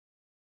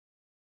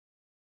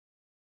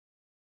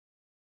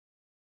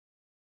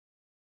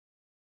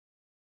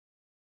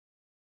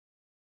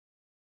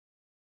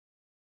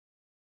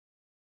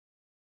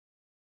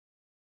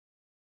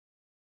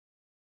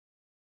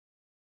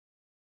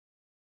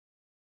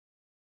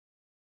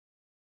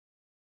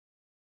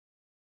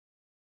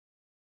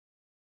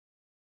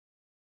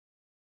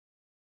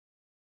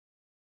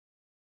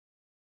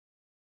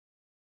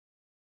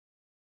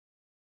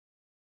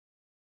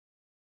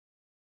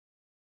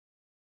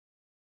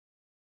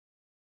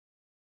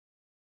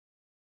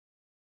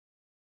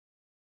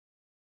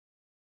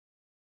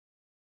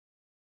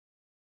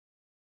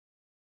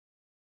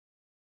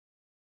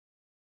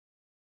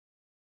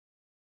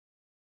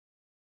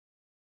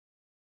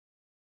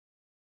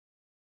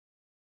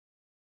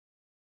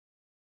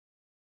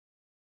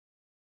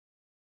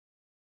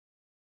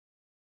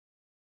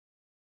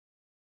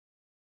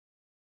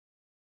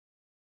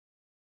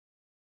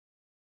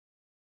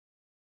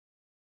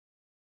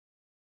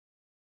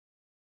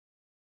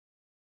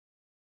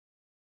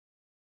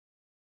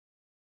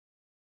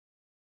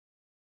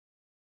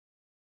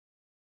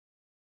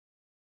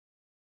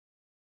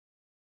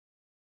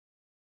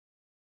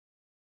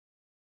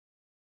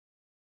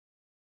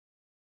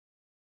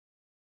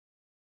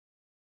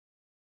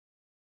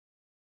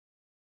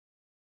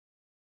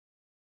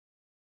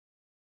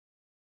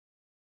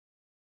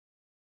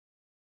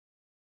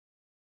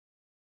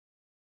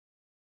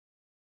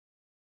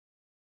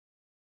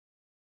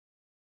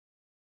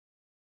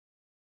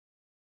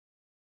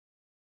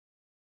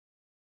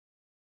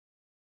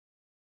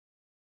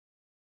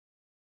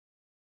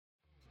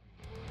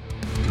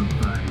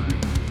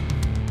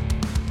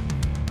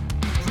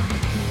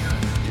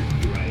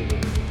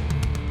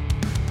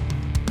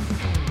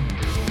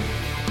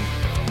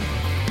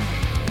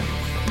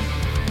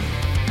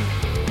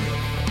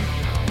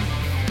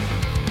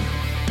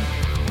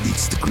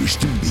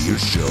Christian Beer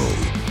Show.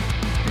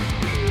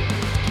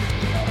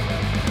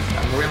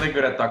 I'm really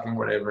good at talking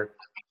whatever.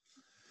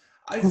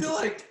 I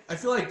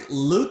feel like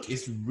Luke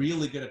is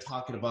really good at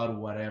talking about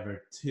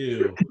whatever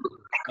too.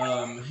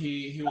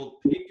 He will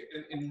pick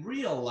in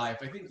real life.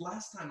 I think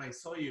last time I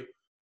saw you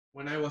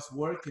when I was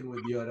working with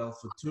you at El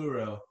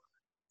Futuro,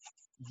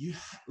 we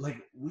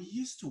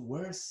used to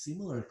wear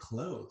similar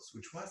clothes,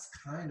 which was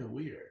kind of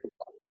weird.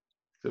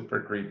 Super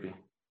creepy.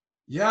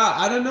 Yeah,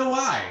 I don't know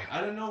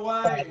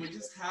why. We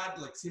just had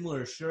like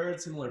similar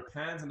shirts, similar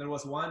pants, and there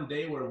was one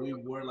day where we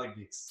wore like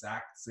the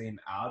exact same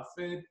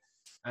outfit,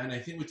 and I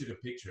think we took a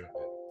picture of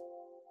it.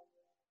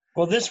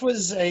 Well, this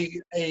was a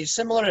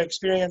similar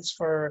experience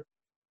for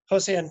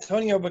Jose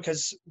Antonio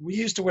because we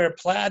used to wear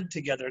plaid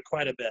together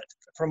quite a bit,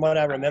 from what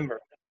I remember.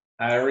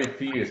 I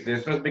refuse.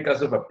 This was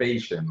because of a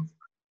patient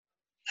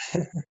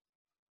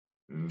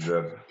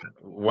that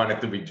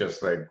wanted to be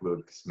just like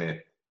Luke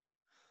Smith.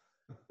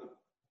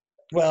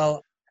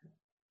 Well,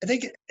 I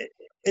think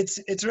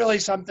it's really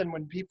something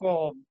when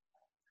people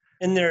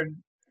in their,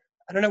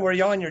 I don't know, were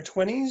y'all in your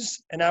 20s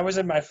and I was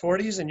in my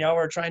 40s and y'all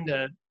were trying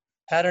to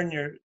pattern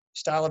your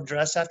style of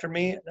dress after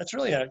me? That's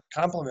really a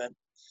compliment.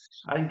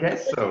 I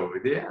guess so,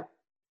 yeah.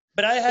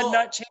 But I had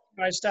not changed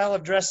my style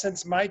of dress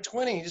since my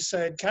 20s, so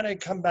it kind of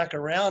come back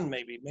around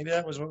maybe. Maybe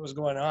that was what was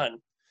going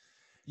on.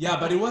 Yeah,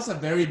 but it was a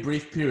very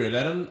brief period.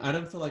 I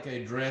don't feel like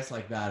I dressed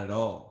like that at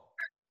all.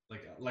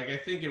 Like I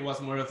think it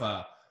was more of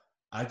a,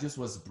 I just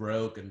was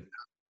broke and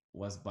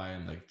was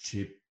buying like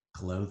cheap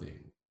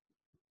clothing.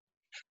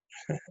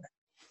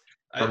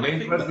 For me,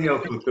 it was the El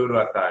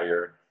Futuro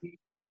attire.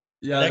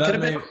 Yeah, that could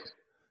have been.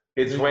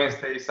 It's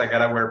Wednesdays, I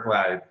gotta wear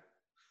plaid.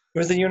 It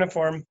was the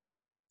uniform.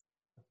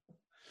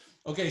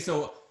 Okay,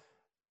 so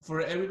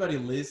for everybody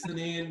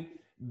listening,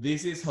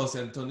 this is Jose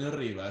Antonio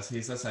Rivas.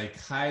 He's a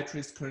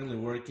psychiatrist currently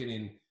working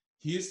in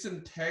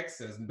Houston,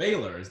 Texas,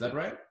 Baylor. Is that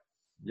right?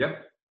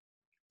 Yep.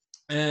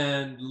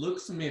 And Luke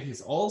Smith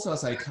is also a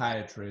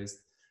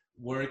psychiatrist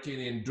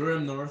working in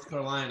Durham, North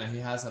Carolina. He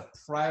has a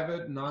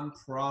private,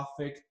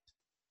 nonprofit,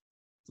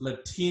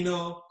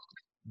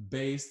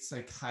 Latino-based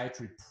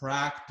psychiatry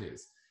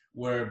practice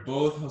where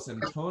both Jose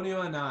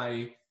Antonio and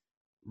I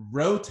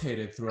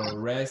rotated through our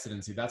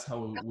residency. That's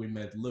how we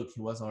met Luke.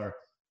 He was our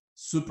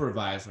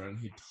supervisor, and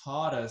he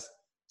taught us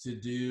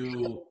to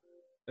do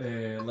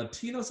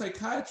Latino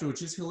psychiatry,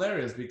 which is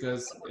hilarious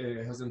because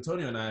Jose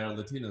Antonio and I are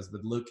Latinos,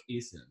 but Luke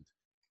isn't.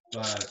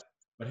 But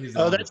he's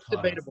the one that's that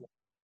taught debatable. us.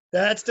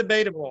 That's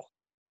debatable.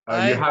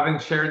 You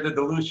haven't shared the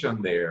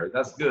delusion there.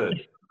 That's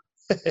good.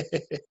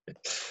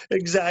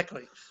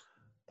 Exactly.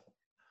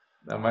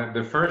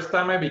 The first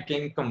time I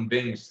became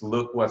convinced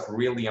Luke was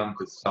really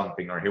onto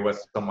something, or he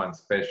was someone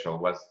special,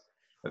 was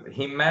that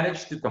he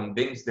managed to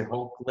convince the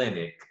whole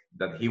clinic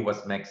that he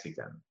was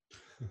Mexican.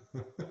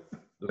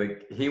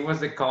 Like he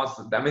was the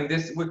constant. I mean,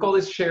 we call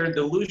this shared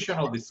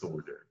delusional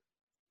disorder.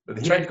 But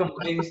he had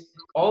convinced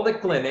all the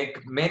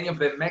clinic, many of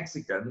them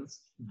Mexicans,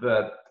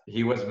 that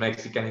he was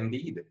Mexican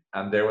indeed,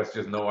 and there was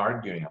just no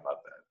arguing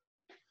about that.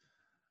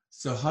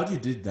 So how do you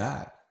did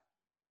that?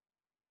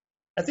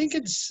 I think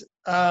it's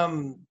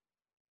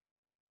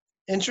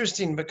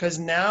interesting because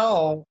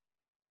now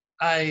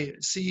I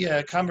see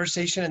a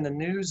conversation in the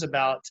news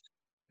about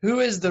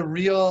who is the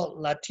real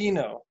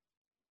Latino.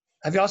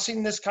 Have y'all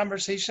seen this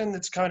conversation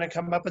that's kind of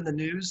come up in the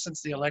news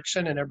since the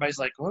election, and everybody's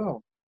like,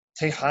 "Whoa,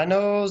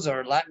 Tejanos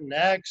or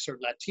Latinx or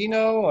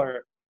Latino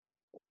or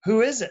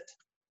who is it?"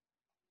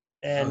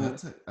 And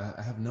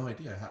I have no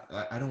idea.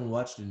 I don't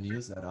watch the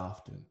news that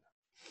often.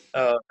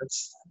 Oh,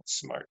 that's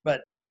smart.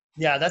 But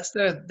yeah, that's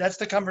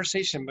the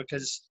conversation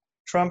because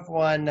Trump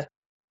won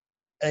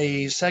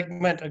a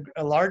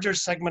larger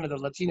segment of the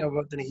Latino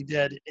vote than he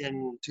did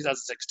in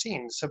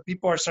 2016. So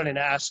people are starting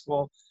to ask,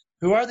 well,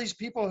 who are these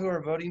people who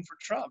are voting for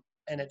Trump?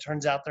 And it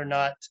turns out they're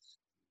not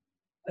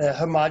a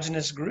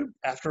homogenous group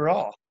after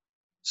all.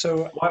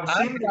 So I've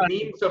seen the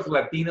memes of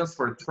Latinos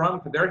for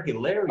Trump. They're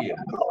hilarious.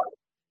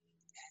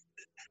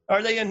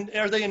 Are they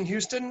in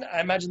Houston? I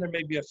imagine there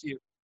may be a few.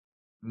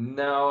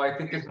 No, I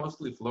think it's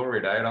mostly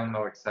Florida. I don't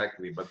know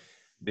exactly, but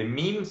the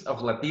memes of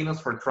Latinos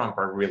for Trump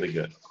are really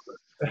good.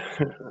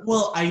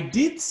 Well, I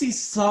did see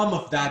some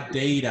of that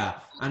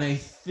data, and I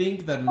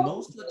think that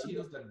most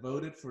Latinos that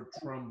voted for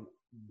Trump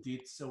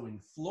did so in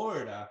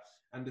Florida,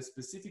 and the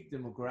specific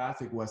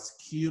demographic was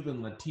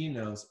Cuban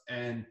Latinos.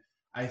 And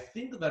I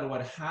think that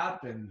what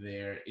happened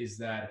there is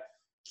that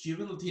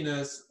Cuban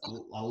Latinos,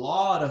 a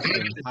lot of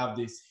them have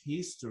this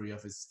history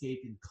of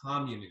escaping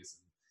communism.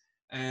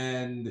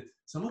 And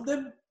some of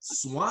them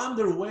swam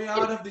their way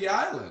out of the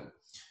island.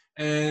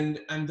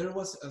 And there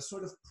was a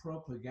sort of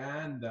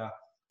propaganda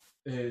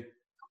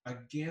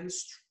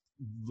against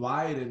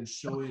Biden,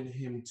 showing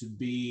him to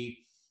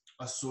be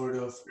a sort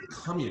of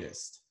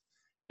communist.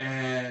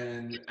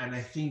 And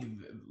I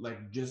think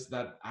like just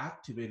that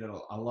activated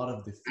a lot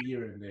of the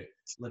fear in the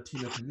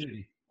Latino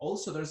community.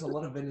 Also, there's a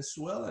lot of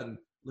Venezuelan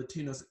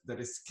Latinos that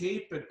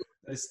escaped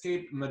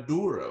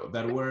Maduro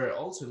that were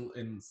also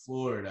in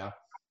Florida,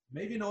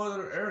 maybe in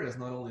other areas,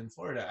 not only in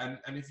Florida.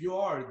 And if you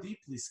are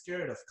deeply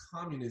scared of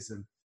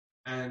communism,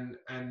 and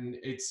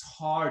it's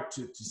hard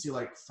to see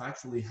like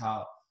factually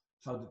how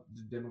the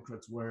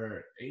Democrats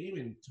were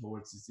aiming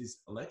towards this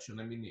election.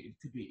 I mean, it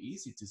could be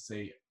easy to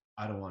say,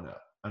 I don't want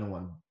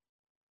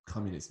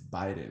communist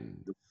Biden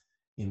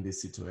in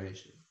this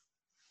situation.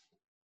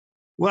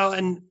 Well,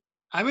 and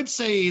I would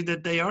say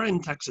that they are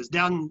in Texas,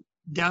 down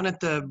at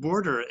the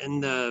border in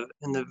the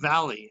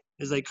valley,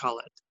 as they call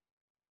it.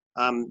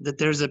 That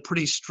there's a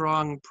pretty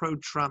strong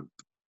pro-Trump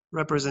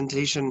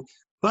representation.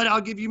 But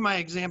I'll give you my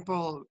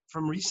example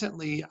from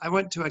recently. I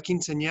went to a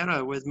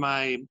quinceañera with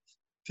my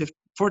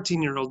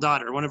 14-year-old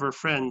daughter. One of her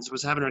friends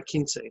was having her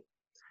quince.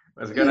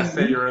 I was gonna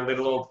say you're a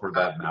little old for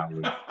that now.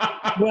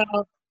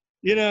 Well,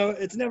 you know,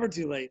 it's never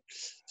too late.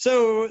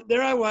 So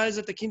there I was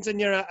at the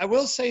quinceañera. I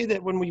will say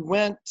that when we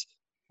went,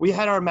 we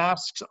had our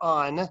masks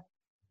on.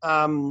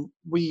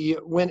 We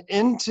went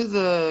into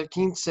the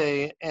quince,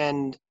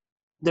 and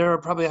there were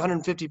probably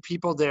 150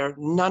 people there.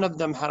 None of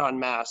them had on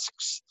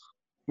masks.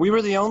 We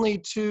were the only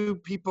two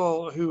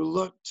people who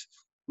looked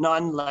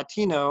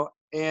non-Latino,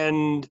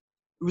 and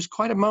it was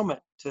quite a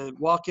moment to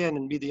walk in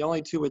and be the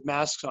only two with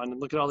masks on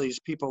and look at all these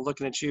people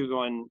looking at you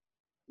going,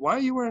 why are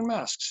you wearing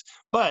masks?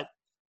 But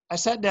I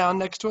sat down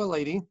next to a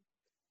lady,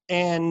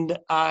 and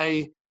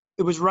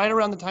it was right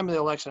around the time of the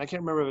election. I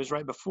can't remember if it was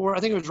right before. I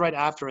think it was right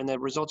after, and the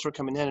results were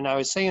coming in. And I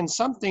was saying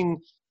something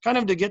kind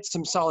of to get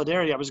some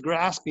solidarity. I was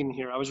grasping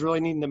here. I was really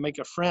needing to make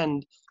a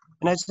friend.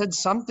 And I said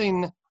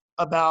something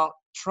about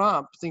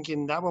Trump,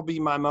 thinking that will be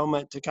my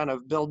moment to kind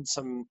of build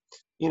some,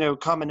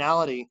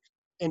 commonality.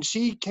 And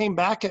she came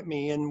back at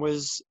me and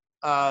was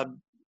kind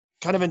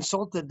of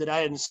insulted that I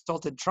had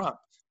insulted Trump.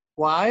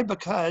 Why?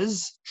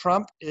 Because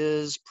Trump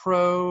is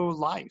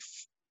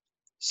pro-life.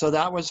 So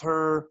that was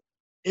her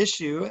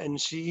issue, and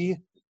she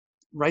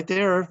right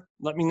there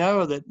let me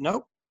know that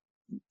nope,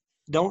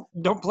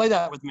 don't play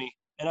that with me.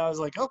 And I was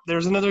like, oh,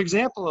 there's another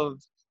example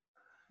of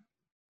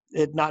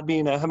it not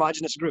being a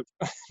homogenous group.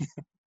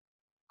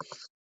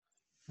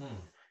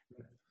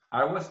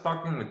 I was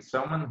talking with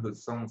someone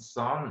whose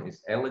son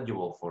is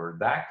eligible for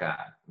DACA.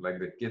 Like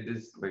the kid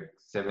is like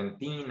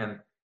 17 and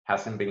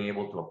hasn't been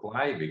able to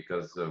apply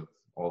because of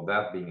all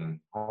that being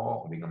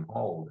on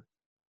hold.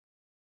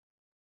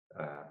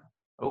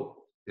 Oh,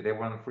 did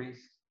everyone freeze?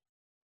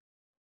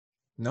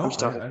 No,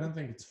 I don't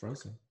think it's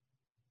frozen.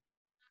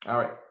 All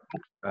right.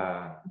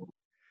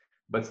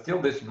 But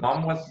still, this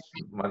mom was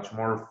much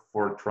more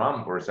for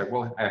Trump, or it's like,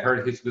 well, I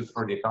heard he's good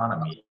for the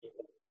economy.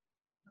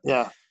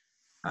 Yeah.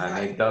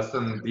 And it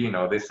doesn't,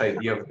 this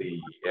idea of the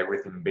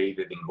everything bathed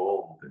in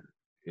gold,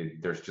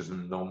 there's just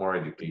no more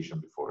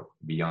education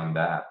beyond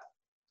that.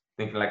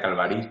 Thinking like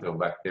Alvarito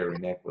back there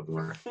in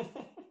Ecuador.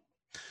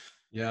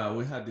 Yeah,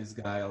 we had this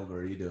guy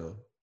Alvarito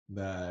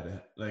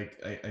that, like,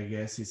 I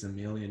guess he's a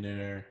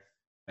millionaire,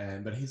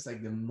 but he's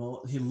like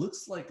he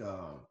looks like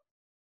a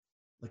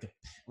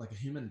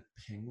human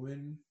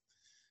penguin,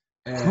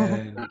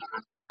 and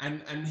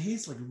and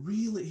he's like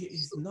really,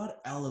 he's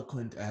not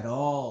eloquent at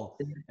all,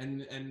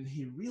 and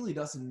he really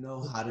doesn't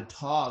know how to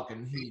talk,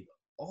 and he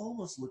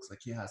almost looks like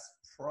he has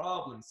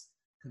problems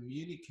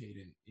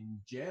communicating in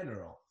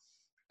general,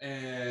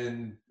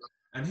 and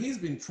he's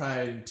been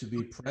trying to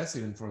be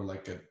president for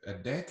like a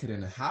decade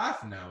and a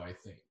half now.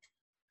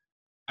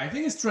 I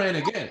think he's trying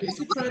again. Is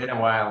he trying in a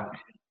while?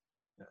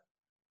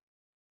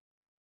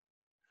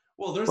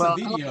 Well, there's a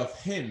video of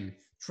him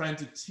trying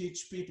to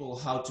teach people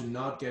how to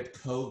not get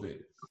COVID,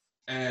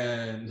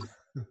 and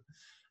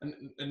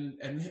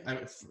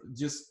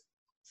just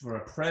for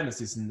a premise,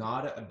 he's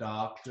not a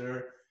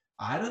doctor.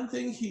 I don't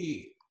think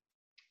he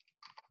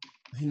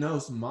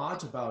knows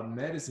much about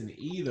medicine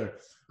either.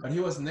 But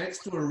he was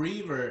next to a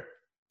river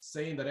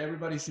saying that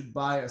everybody should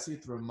buy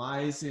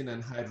azithromycin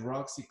and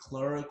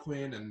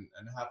hydroxychloroquine and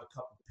have a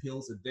couple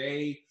pills a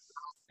day.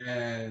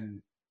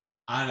 And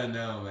I don't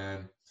know,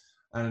 man.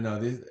 I don't know.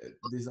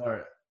 These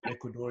are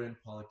Ecuadorian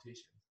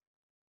politicians.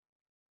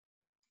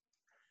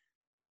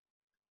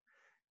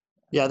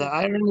 Yeah, the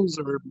ironies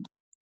are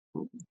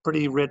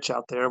pretty rich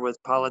out there with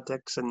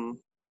politics and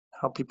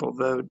how people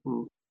vote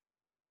and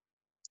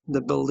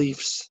the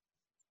beliefs.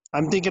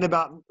 I'm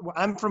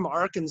from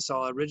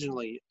Arkansas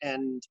originally,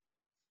 and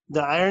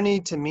the irony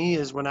to me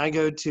is when I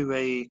go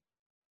to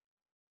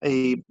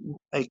a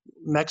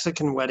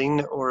Mexican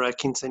wedding or a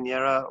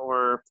quinceañera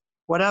or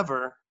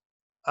whatever,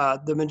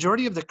 the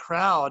majority of the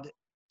crowd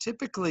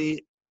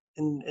typically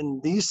in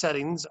these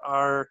settings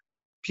are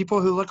people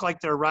who look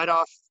like they're right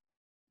off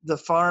the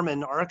farm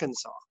in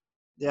Arkansas.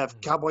 They have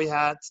cowboy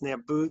hats and they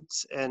have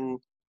boots, and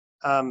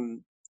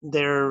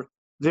they're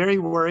very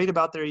worried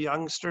about their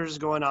youngsters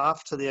going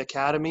off to the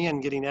academy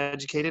and getting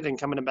educated and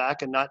coming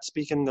back and not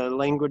speaking the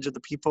language of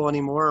the people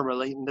anymore or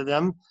relating to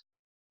them.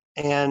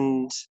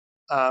 And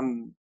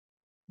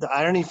the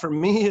irony for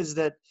me is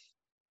that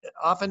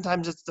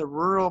oftentimes it's the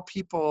rural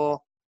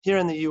people here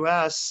in the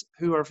U.S.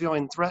 who are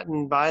feeling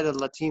threatened by the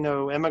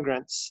Latino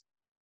immigrants.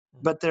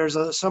 But there's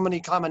so many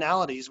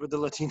commonalities with the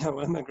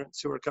Latino immigrants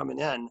who are coming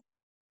in.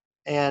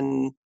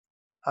 And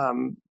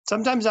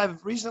sometimes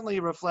I've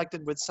recently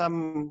reflected with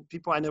some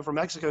people I know from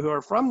Mexico who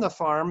are from the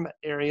farm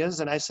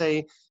areas, and I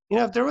say, you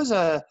know, if there was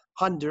a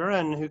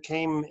Honduran who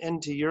came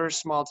into your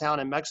small town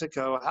in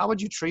Mexico, how would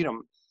you treat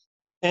them?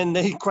 And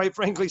they quite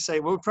frankly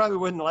say, well, we probably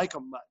wouldn't like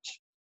them much.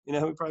 You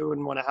know, we probably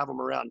wouldn't want to have them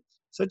around.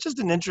 So it's just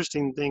an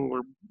interesting thing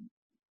where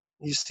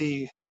you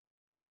see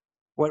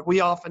what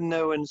we often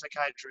know in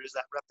psychiatry is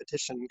that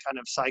repetition kind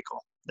of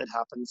cycle that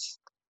happens,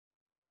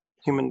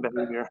 human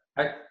behavior.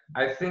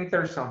 I think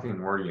there's something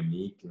more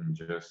unique in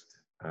just,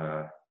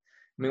 I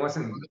mean,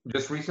 wasn't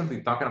just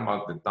recently talking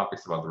about the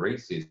topics about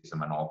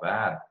racism and all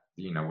that,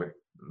 you know, with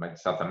my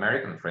South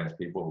American friends,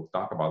 people who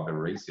talk about the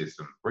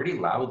racism pretty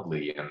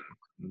loudly and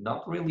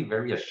not really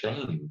very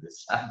ashamed,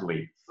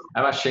 sadly.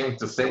 I'm ashamed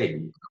to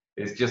say.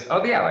 It's just,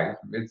 oh yeah, like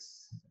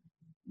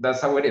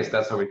that's how it is.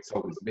 That's how it's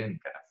always been,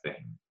 kind of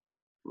thing.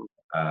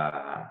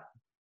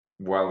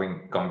 While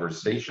in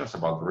conversations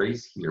about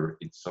race here,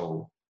 it's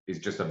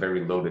just a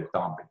very loaded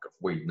topic of,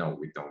 wait, no,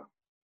 we don't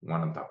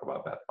want to talk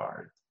about that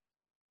part.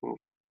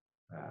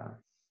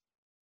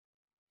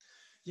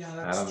 Yeah,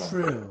 that's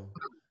true.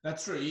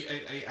 That's true.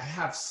 I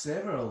have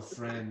several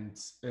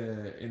friends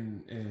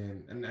and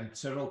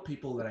several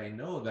people that I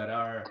know that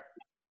are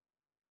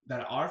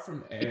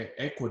from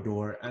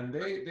Ecuador, and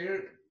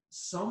they're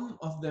some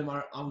of them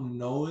are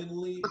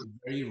unknowingly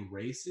very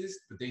racist,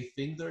 but they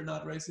think they're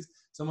not racist.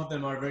 Some of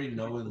them are very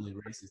knowingly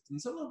racist,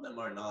 and some of them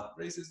are not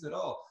racist at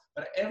all.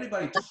 But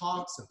everybody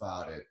talks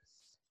about it,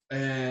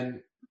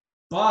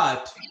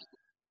 but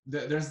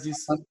there's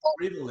this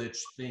privilege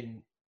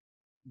thing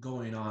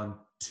going on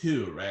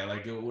too, right?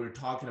 Like we're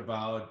talking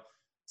about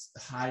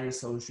higher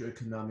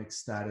socioeconomic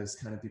status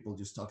kind of people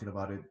just talking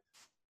about it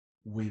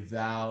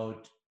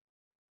without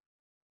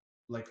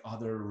like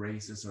other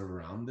races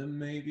around them,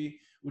 maybe,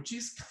 which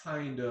is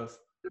kind of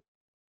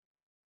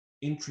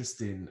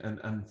interesting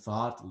and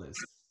thoughtless.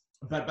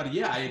 But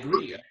yeah, I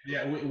agree.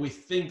 Yeah, we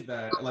think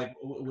that, like,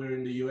 we're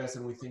in the US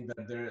and we think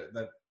that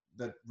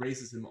that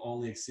racism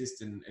only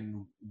exists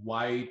in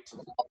white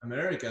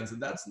Americans,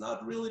 and that's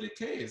not really the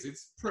case.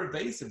 It's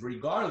pervasive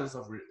regardless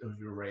of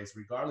your race,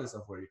 regardless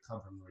of where you come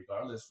from,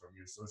 regardless from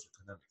your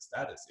socioeconomic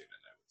status, even,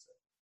 I would say.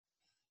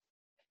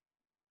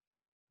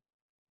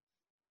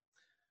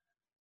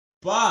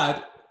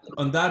 But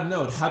on that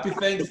note, happy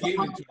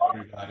Thanksgiving to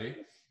everybody.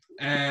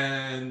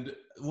 And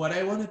what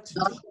I wanted to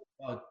talk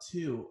about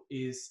too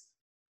is,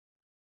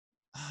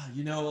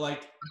 you know,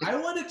 like, I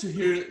wanted to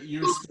hear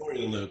your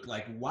story, Luke.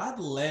 Like, what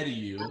led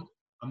you,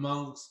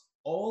 amongst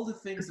all the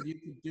things that you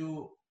could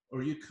do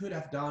or you could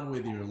have done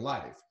with your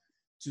life,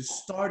 to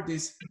start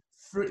this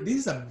free, this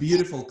is a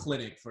beautiful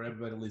clinic for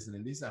everybody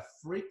listening. This is a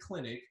free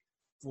clinic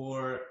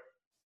for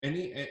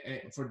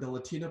for the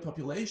Latino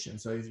population.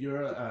 So if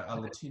you're a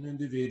Latino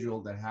individual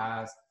that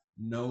has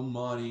no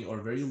money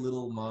or very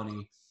little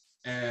money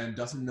and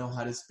doesn't know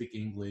how to speak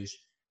English,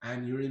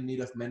 and you're in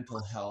need of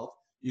mental health,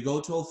 you go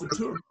to El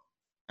Futuro.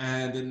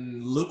 And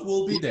then Luke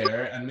will be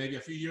there, and maybe a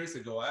few years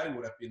ago I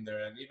would have been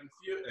there, and even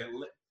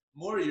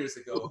more years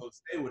ago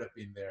Jose would have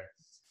been there,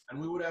 and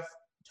we would have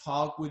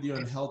talked with you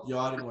and helped you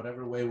out in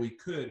whatever way we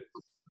could.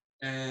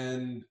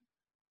 And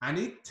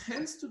it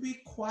tends to be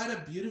quite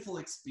a beautiful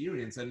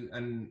experience,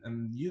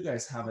 and you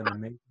guys have an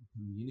amazing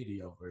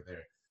community over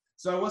there.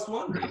 So I was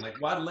wondering,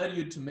 like, what led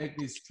you to make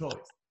this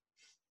choice?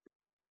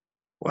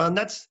 Well,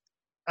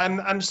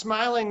 and I'm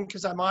smiling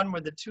because I'm on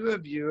with the two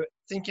of you,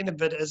 thinking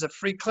of it as a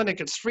free clinic.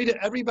 It's free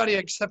to everybody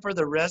except for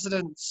the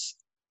residents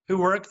who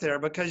work there,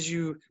 because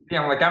you.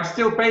 Yeah, I'm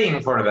still paying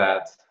for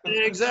that.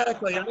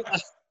 Exactly.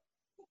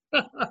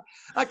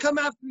 I come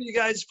after you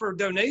guys for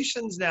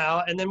donations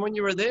now, and then when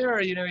you were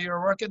there, you know, you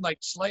were working like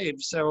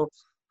slaves. So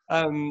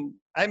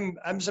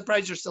I'm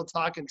surprised you're still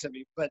talking to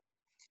me, but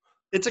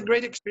it's a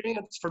great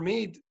experience for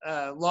me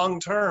long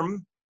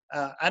term.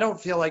 I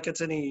don't feel like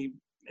it's any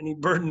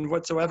burden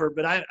whatsoever,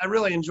 but I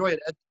really enjoy it.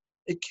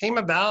 It came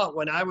about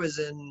when I was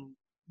in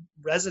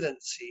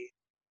residency.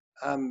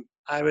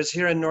 I was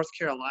here in North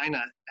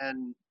Carolina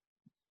and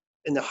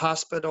in the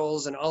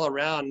hospitals and all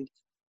around,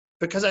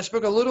 because I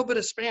spoke a little bit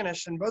of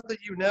Spanish, and both of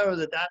you know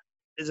that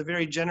is a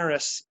very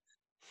generous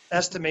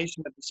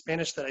estimation of the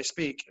Spanish that I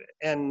speak.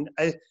 And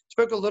I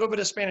spoke a little bit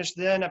of Spanish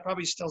then. I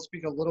probably still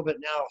speak a little bit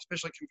now,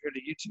 especially compared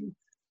to you two.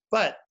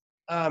 But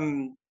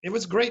it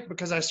was great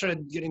because I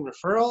started getting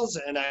referrals,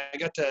 and I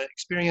got to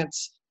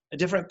experience a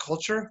different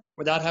culture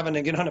without having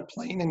to get on a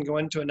plane and go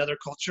into another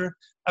culture.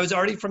 I was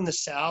already from the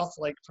South,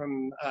 like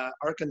from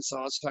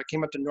Arkansas, so I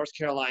came up to North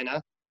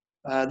Carolina.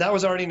 That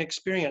was already an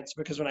experience,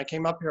 because when I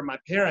came up here, my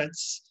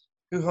parents,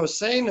 who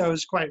Jose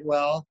knows quite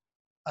well,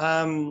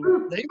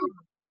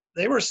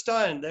 they were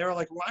stunned. They were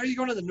like, "Why are you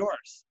going to the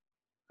North?"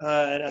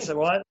 And I said,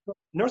 "Well,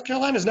 North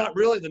Carolina is not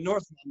really the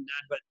North, Mom and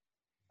Dad, but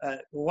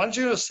why don't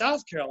you go to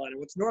South Carolina?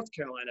 What's North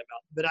Carolina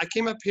about?" But I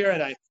came up here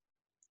and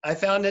I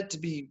found it to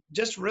be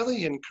just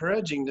really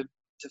encouraging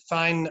to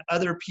find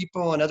other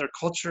people and other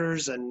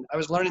cultures. And I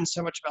was learning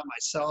so much about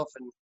myself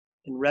and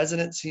in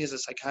residency as a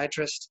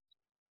psychiatrist.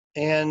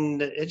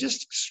 And it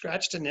just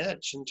scratched an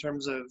itch in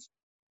terms of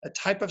a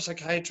type of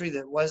psychiatry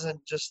that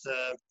wasn't just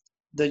the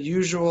the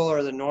usual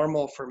or the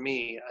normal for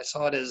me. I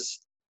saw it as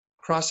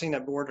crossing a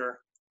border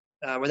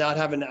without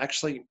having to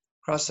actually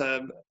cross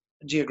a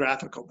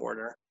geographical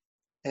border.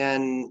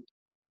 And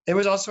it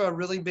was also a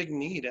really big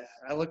need.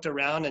 I looked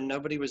around and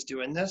nobody was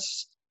doing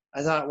this.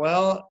 I thought,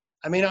 well,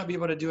 I may not be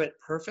able to do it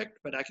perfect,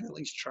 but I can at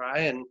least try.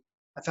 And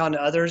I found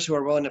others who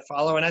are willing to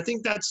follow. And I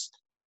think that's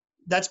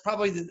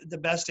probably the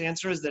best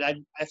answer, is that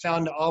I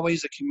found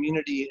always a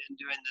community in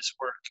doing this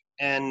work.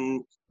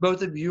 And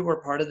both of you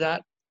were part of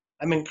that.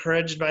 I'm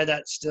encouraged by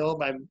that still,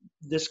 by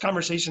this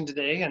conversation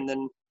today, and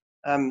then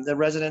the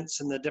residents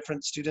and the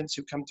different students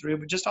who come through,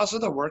 but just also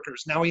the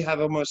workers. Now we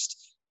have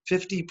almost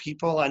 50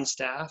 people on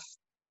staff,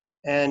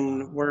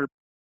 and we're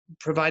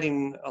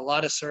providing a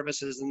lot of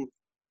services, and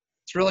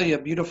it's really a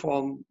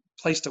beautiful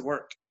place to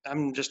work.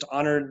 I'm just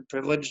honored,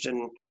 privileged,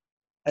 and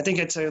I think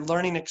it's a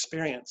learning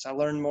experience. I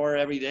learn more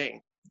every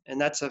day, and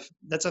that's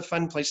a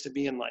fun place to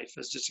be in life,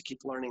 is just to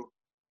keep learning.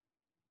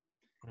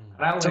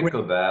 And I'll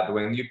echo that.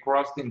 When you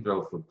crossed into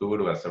El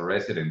Futuro as a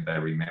resident, I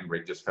remember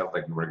it just felt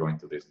like we were going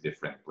to this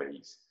different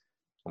place.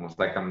 Almost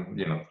like I'm,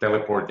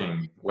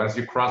 teleporting. Once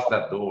you cross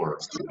that door,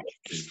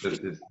 it's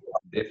just this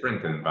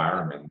different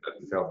environment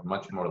that felt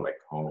much more like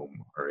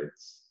home, or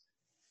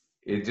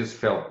it just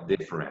felt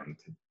different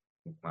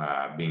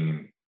being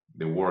in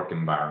the work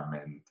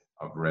environment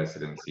of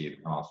residency,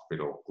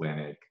 hospital,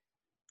 clinic,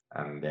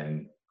 and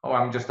then, oh,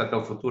 I'm just at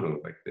El Futuro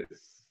like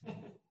this.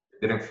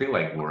 It didn't feel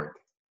like work.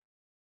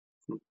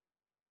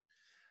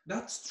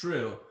 That's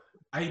true.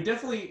 I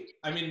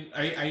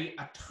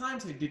at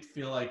times I did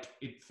feel like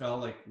it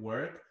felt like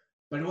work,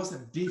 but it was a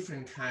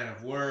different kind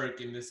of work,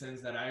 in the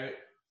sense that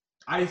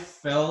I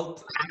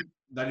felt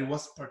that it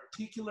was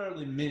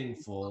particularly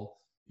meaningful,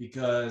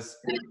 because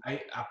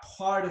a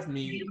part of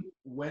me,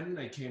 when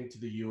I came to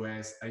the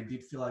US, I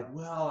did feel like,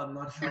 well, I'm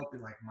not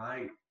helping like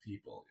my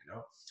people,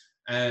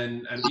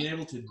 and being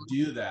able to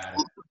do that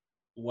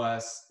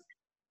was,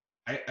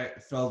 I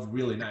felt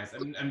really nice.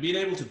 And being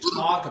able to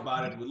talk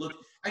about it look,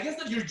 I guess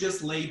that you're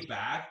just laid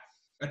back.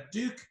 At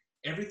Duke,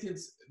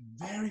 everything's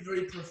very,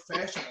 very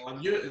professional.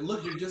 And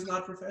you're just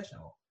not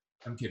professional.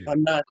 I'm kidding.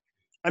 I'm not,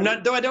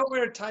 though I don't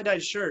wear tie-dye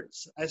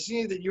shirts. I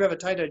see that you have a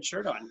tie-dyed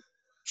shirt on.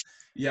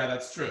 Yeah,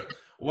 that's true.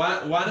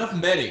 One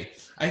of many.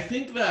 I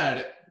think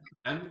that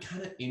I'm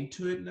kind of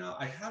into it now.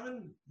 I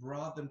haven't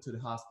brought them to the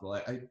hospital.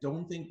 I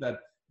don't think that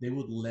they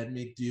would let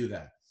me do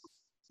that.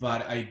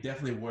 But I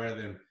definitely wear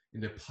them in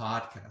the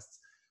podcasts.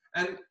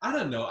 And I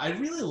don't know, I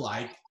really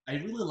like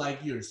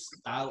your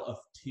style of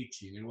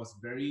teaching. It was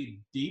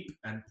very deep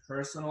and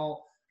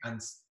personal and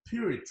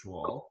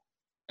spiritual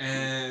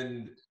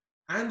and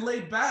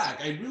laid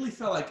back. I really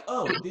felt like,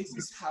 oh, this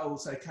is how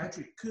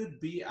psychiatry could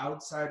be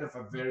outside of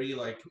a very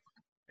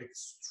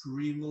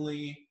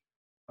extremely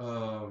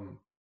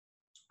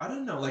I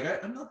don't know,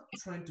 I'm not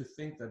trying to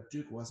think that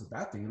Duke was a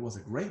bad thing. It was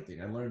a great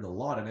thing. I learned a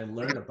lot, and I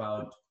learned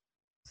about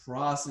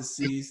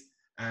processes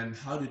and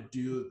how to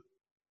do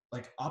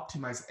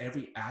optimize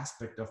every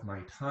aspect of my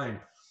time,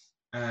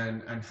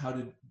 and how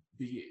to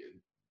be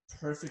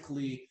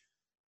perfectly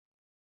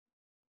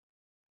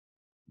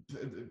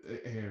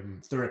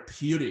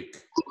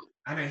therapeutic.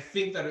 And I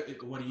think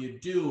that what you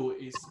do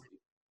is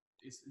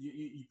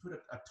you put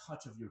a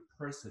touch of your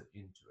person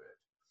into it,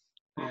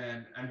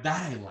 and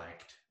that I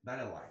liked. I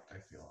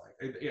feel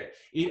like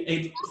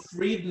it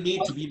freed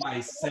me to be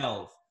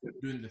myself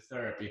doing the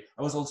therapy.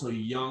 I was also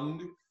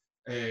young.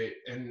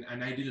 And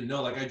I didn't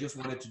know, I just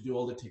wanted to do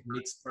all the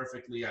techniques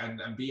perfectly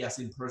and be as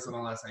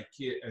impersonal as I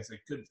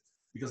could,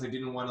 because I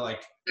didn't want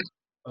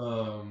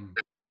to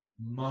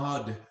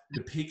mod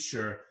the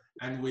picture.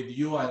 And with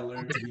you, I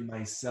learned to be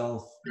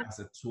myself as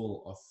a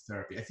tool of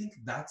therapy. I think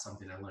that's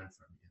something I learned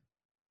from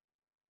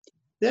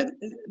you.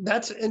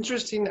 That's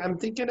interesting. I'm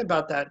thinking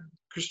about that,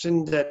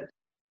 Christian, that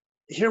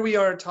here we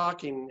are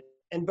talking,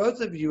 and both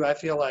of you, I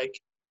feel like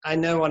I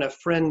know on a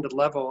friend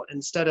level,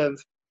 instead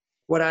of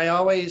what I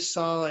always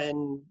saw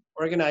in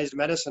organized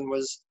medicine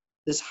was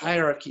this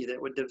hierarchy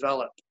that would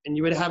develop, and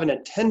you would have an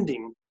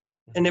attending,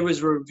 and it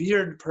was a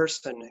revered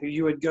person who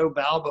you would go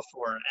bow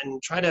before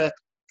and try to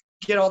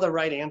get all the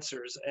right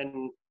answers.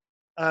 And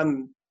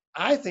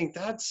I think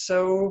that's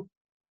so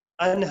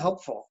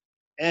unhelpful.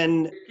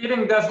 And You're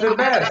kidding, that's the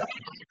best.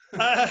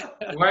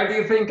 Why do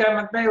you think I'm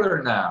at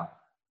Baylor now?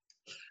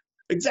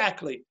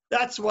 Exactly.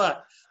 That's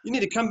what. You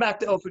need to come back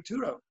to El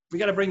Futuro. We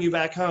got to bring you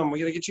back home. We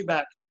got to get you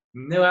back.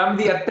 No, I'm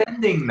the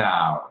attending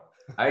now.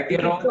 I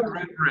get all the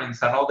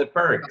reference and all the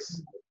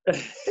perks.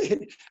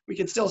 We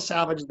can still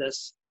salvage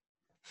this.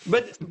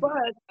 But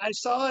I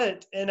saw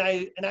it, and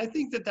I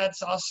think that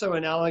that's also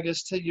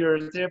analogous to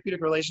your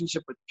therapeutic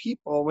relationship with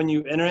people. When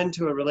you enter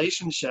into a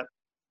relationship,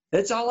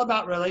 it's all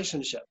about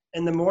relationship.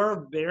 And the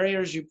more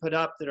barriers you put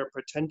up that are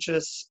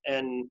pretentious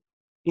and,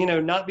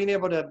 not being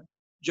able to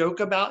joke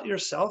about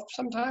yourself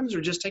sometimes,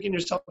 or just taking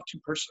yourself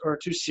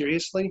too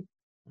seriously,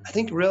 I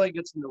think really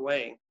gets in the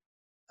way.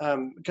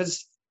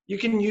 Because you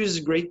can use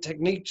great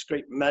techniques,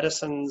 great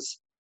medicines,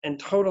 and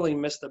totally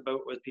miss the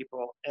boat with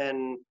people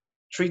and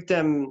treat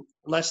them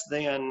less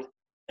than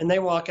and they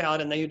walk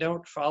out and they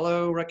don't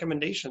follow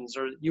recommendations,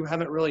 or you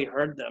haven't really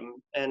heard them.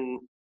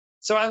 And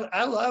so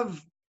I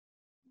love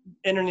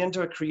entering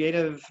into a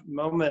creative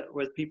moment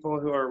with people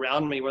who are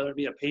around me, whether it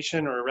be a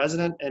patient or a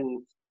resident,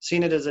 and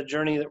seeing it as a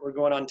journey that we're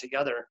going on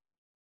together.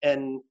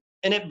 And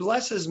it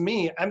blesses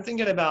me. I'm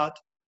thinking about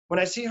when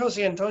I see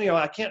Jose Antonio,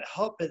 I can't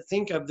help but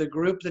think of the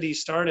group that he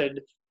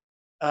started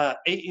 8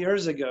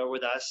 years ago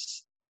with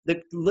us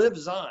that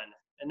lives on.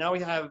 And now we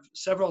have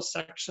several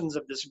sections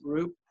of this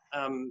group.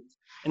 And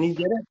he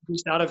did it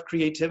just out of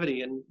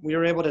creativity. And we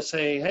were able to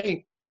say,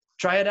 hey,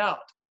 try it out.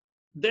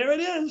 There it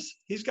is.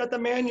 He's got the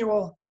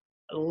manual.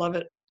 I love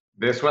it.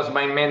 This was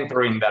my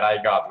mentoring that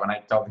I got when I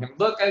told him,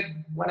 look, I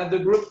want to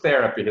do group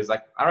therapy. He's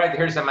like, all right,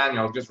 here's a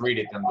manual. Just read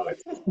it and do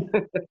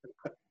it.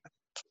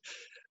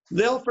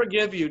 They'll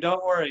forgive you.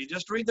 Don't worry.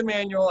 Just read the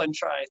manual and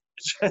try.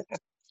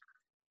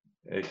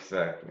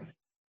 Exactly.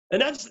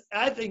 And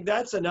I think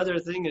that's another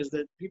thing, is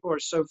that people are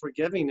so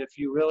forgiving if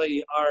you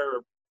really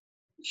are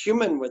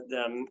human with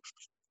them,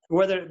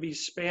 whether it be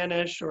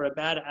Spanish or a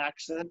bad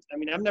accent. I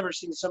mean, I've never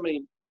seen so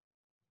many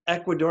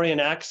Ecuadorian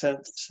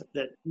accents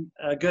that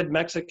a good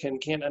Mexican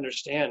can't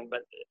understand,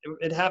 but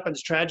it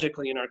happens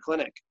tragically in our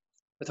clinic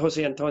with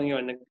Jose Antonio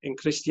and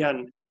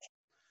Christian.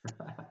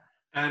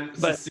 And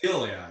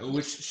Cecilia,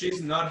 which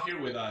she's not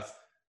here with us,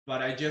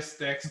 but I just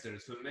texted her,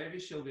 so maybe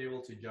she'll be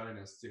able to join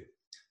us too.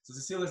 So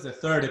Cecilia is the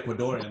third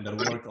Ecuadorian that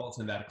worked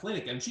also in that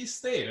clinic, and she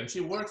stayed and she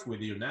works with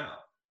you now.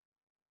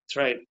 That's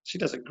right. She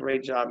does a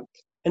great job.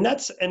 And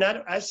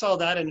I saw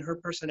that in her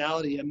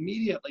personality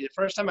immediately. The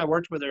first time I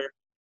worked with her,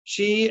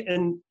 she,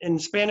 in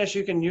Spanish,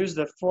 you can use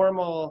the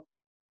formal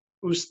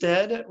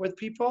usted with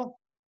people.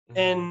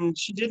 And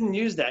she didn't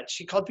use that.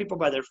 She called people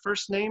by their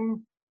first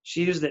name.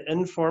 She used the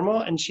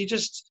informal, and she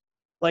just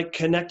like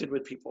connected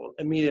with people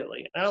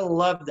immediately. And I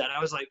loved that. I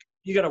was like,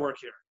 you got to work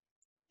here.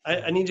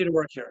 I need you to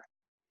work here.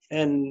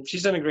 And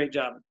she's done a great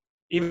job,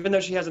 even though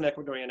she has an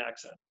Ecuadorian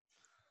accent.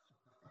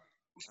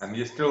 And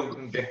you still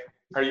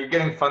are you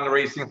getting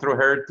fundraising through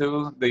her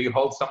too? Do you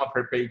hold some of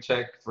her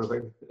paycheck for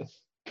the?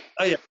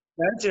 Oh yeah,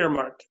 that's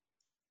earmarked.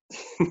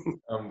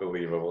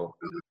 Unbelievable.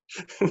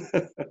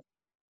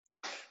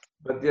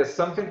 But yes,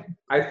 something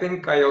I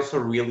think I also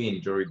really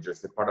enjoyed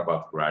just the part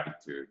about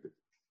gratitude.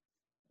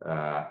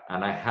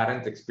 And I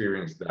hadn't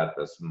experienced that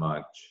as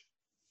much.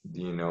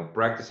 You know,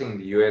 practicing in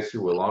the US,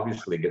 you will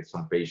obviously get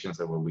some patients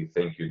that will be,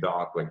 thank you,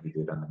 doc, like you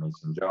did an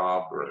amazing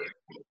job, or,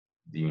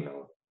 you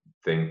know,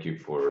 thank you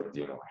for,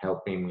 you know,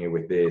 helping me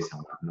with this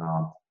and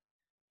whatnot.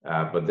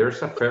 But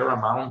there's a fair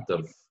amount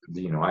of,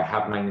 you know, I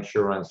have my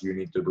insurance, you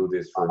need to do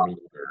this for me,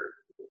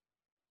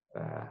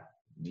 or,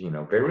 you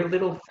know, very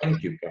little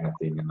thank you kind of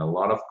thing, and a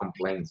lot of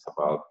complaints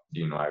about,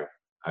 you know,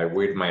 I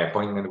wait, my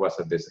appointment was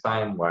at this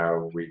time, why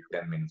are we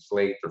 10 minutes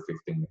late or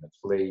 15 minutes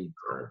late,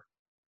 or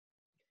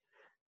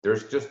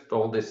there's just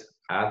all this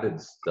added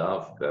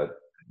stuff that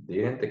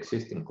didn't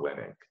exist in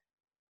clinic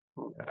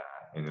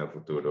in El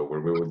Futuro,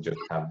 where we would just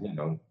have, you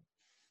know,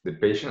 the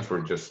patients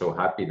were just so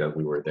happy that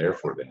we were there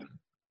for them.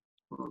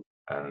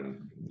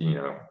 And, you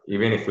know,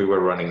 even if we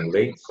were running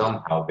late,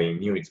 somehow they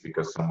knew it's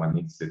because someone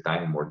needs the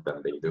time more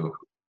than they do.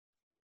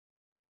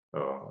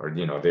 Or,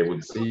 you know, they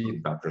would see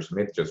Dr.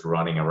 Smith just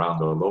running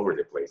around all over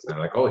the place. And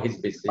like, oh, he's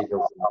busy.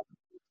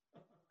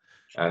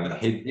 And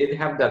he did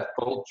have that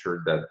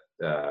culture that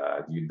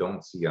you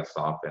don't see as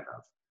often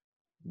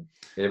of.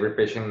 Every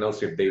patient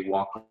knows if they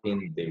walk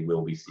in, they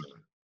will be seen.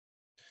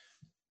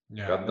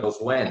 Yeah. God knows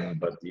when,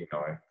 but, you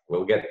know,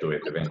 we'll get to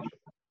it eventually.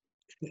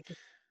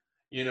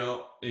 You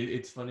know,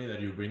 it's funny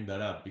that you bring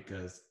that up,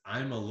 because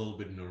I'm a little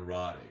bit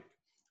neurotic,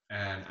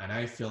 and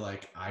I feel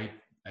like I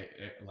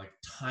like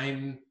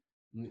time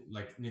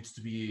like needs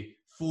to be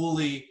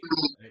fully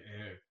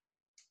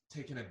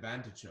taken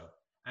advantage of,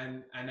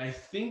 and I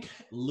think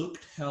Luke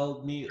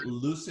helped me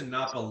loosen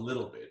up a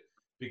little bit,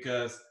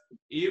 because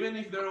even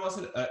if there was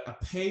a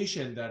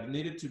patient that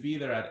needed to be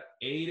there at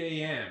 8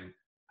 a.m.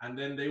 and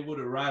then they would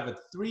arrive at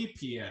 3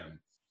 p.m.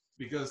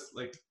 because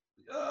like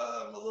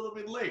I'm a little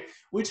bit late,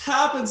 which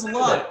happens a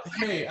lot.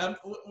 Hey,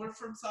 we're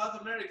from South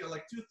America,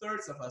 like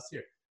 2/3 of us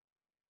here.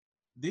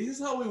 This is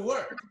how we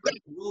work.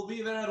 We'll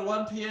be there at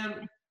 1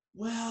 p.m.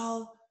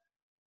 Well,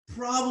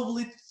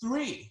 probably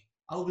 3.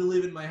 I'll be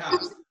leaving my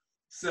house.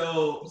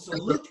 So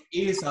Luke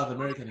is South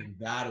American in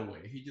that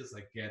way. He just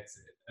like gets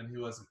it. And he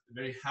was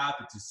very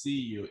happy to see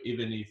you,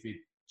 even if it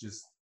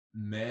just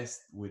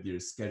messed with your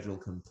schedule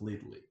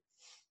completely.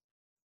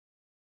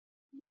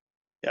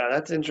 Yeah,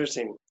 that's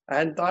interesting. I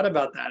hadn't thought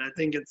about that. I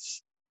think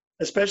it's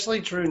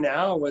especially true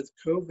now with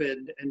COVID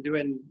and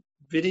doing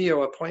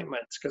video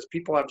appointments, because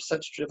people have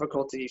such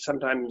difficulty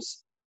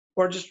sometimes,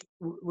 or just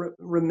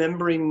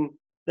remembering.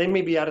 They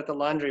may be out at the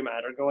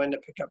laundromat or going to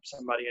pick up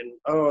somebody, and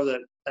oh,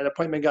 that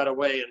appointment got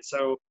away, and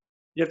so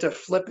you have to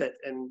flip it,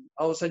 and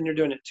all of a sudden you're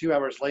doing it 2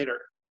 hours later.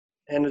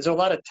 And there's a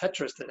lot of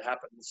Tetris that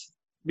happens.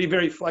 Be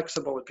very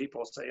flexible with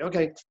people. Say,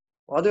 okay,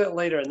 well, I'll do it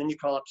later, and then you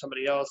call up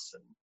somebody else.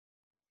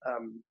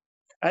 And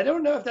I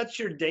don't know if that's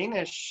your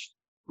Danish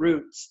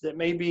roots, that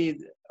maybe,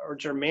 or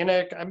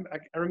Germanic.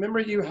 I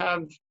remember you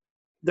have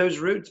those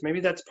roots.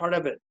 Maybe that's part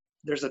of it.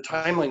 there's a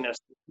timeliness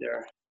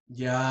there.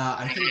 Yeah,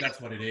 I think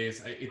that's what it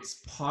is.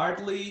 It's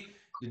partly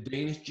the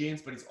Danish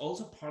genes, but it's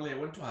also partly I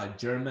went to a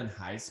German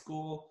high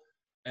school,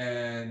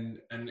 and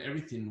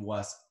everything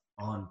was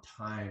on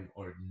time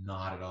or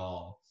not at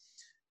all.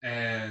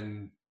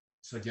 And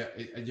so yeah,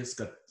 I just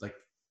got like,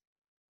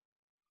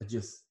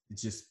 it's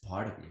just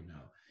part of me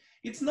now.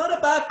 It's not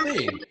a bad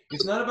thing.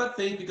 It's not a bad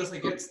thing because I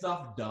get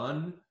stuff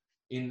done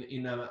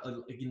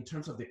in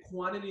terms of the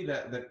quantity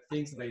that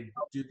things that I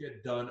do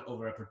get done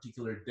over a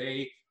particular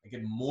day. I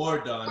get more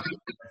done.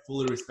 I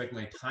fully respect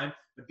my time,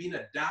 but being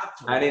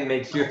adaptable. And it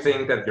makes you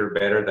think that you're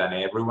better than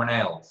everyone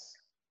else.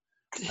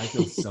 I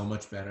feel so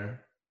much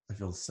better. I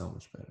feel so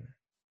much better.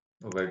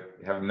 Like,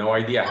 I have no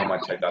idea how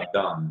much I got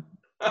done.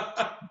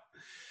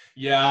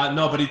 Yeah,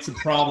 no, but it's a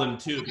problem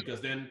too,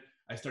 because then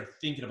I start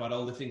thinking about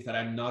all the things that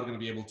I'm not going to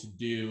be able to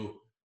do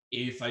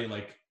if I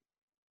like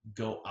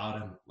go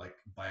out and like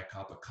buy a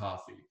cup of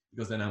coffee,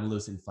 because then I'm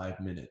losing 5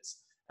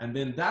 minutes, and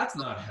then that's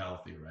not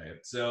healthy, right?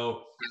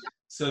 So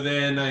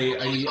then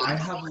I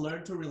have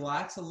learned to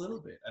relax a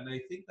little bit, and I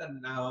think that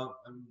now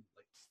I'm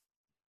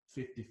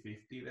like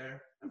 50-50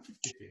 there. I'm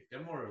 50-50.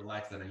 I'm more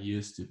relaxed than I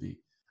used to be.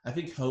 I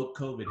think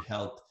COVID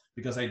helped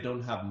because I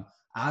don't have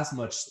as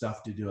much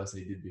stuff to do as I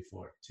did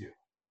before too.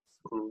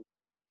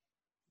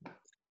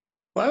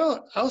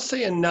 Well, I'll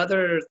say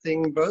another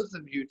thing both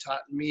of you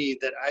taught me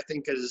that I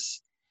think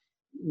is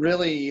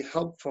really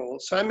helpful.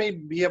 So I may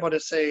be able to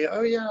say,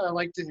 oh yeah, I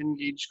like to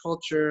engage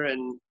culture.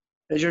 And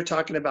as you're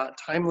talking about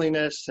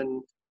timeliness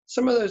and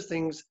some of those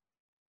things,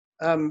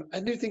 I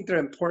do think they're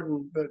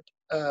important, but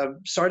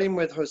starting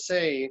with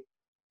Jose,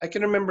 I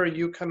can remember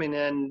you coming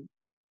in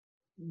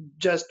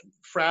just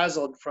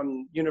frazzled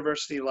from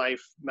university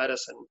life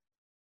medicine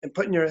and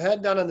putting your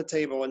head down on the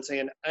table and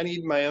saying, I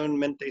need my own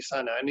mente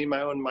sana. I need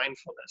my own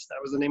mindfulness.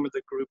 That was the name of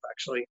the group,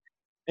 actually.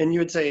 And you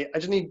would say, I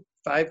just need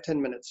 5-10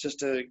 minutes just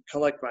to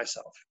collect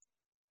myself.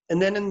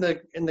 And then in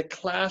the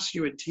class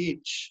you would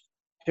teach,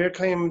 here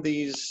came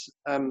these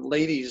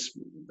ladies,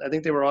 I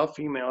think they were all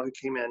female, who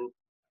came in,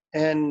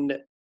 and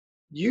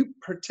you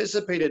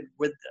participated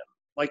with them.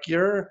 Like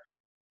your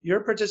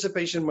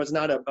participation was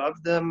not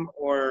above them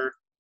or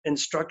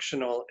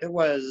instructional. It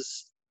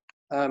was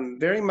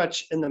very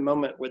much in the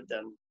moment with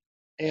them.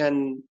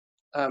 And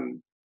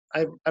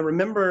I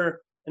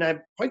remember, and I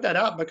point that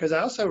out because I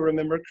also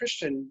remember,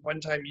 Christian, one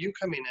time you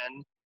coming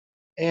in,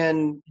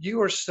 and you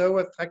were so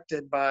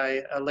affected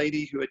by a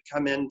lady who had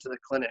come into the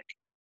clinic.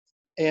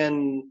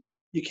 And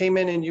you came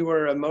in and you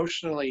were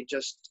emotionally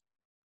just,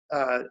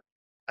 I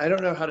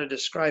don't know how to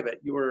describe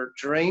it. You were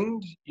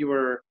drained, you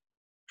were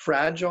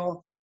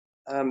fragile,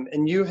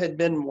 and you had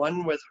been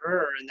one with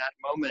her in that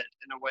moment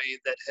in a way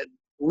that had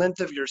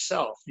length of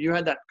yourself. You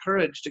had that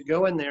courage to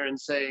go in there and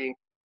say,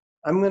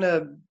 I'm going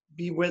to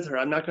be with her.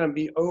 I'm not going to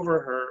be over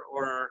her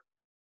or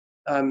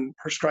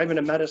prescribing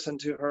a medicine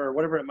to her or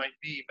whatever it might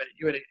be. But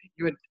you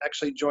had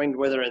actually joined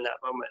with her in that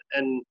moment.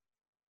 And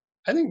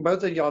I think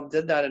both of y'all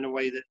did that in a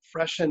way that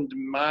freshened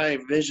my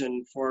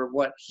vision for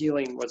what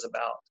healing was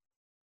about.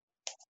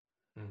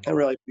 I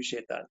really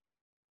appreciate that.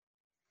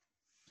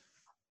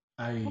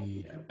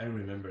 I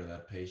remember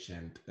that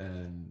patient,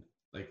 and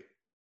like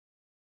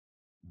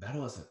that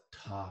was a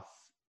tough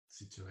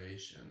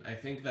situation. I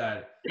think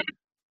that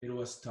it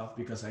was tough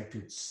because I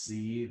could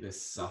see the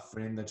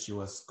suffering that she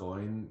was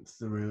going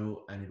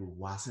through, and it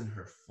wasn't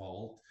her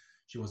fault.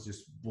 She was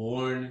just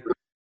born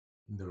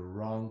in the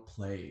wrong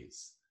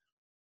place.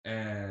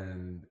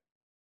 And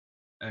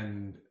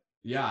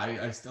yeah,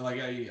 I still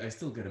like I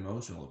still get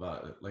emotional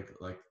about it, like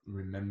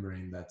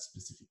remembering that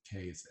specific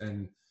case.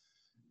 And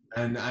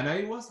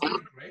I was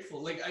very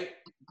grateful. Like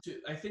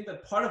I think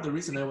that part of the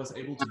reason I was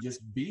able to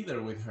just be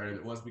there with her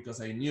was because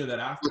I knew that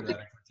after that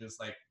I could just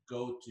like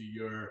go to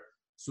your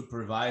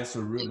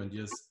supervisor room and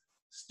just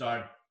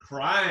start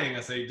crying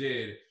as I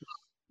did,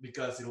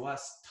 because it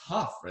was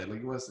tough, right? Like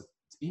it was,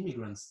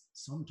 immigrants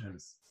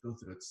sometimes go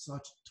through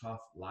such a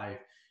tough life.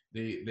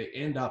 They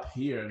end up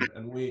here,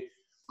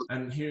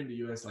 and here in the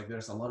US, like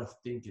there's a lot of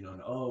thinking on,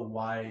 oh,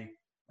 why,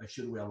 like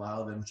should we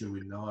allow them, should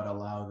we not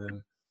allow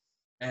them?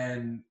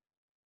 And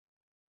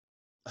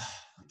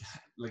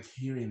like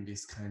hearing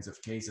these kinds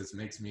of cases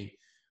makes me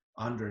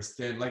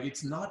understand, like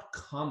it's not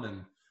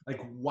common.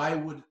 Like why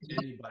would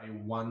anybody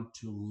want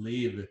to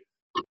leave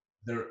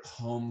their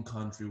home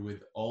country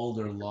with all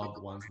their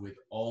loved ones, with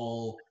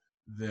all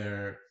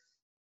their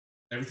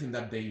everything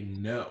that they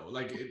know?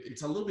 Like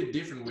it's a little bit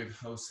different with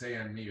Jose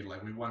and me.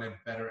 Like we wanted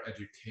better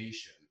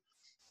education,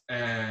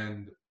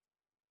 but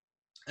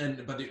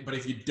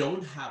if you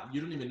don't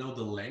even know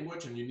the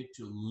language and you need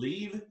to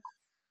leave,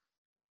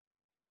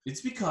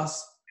 it's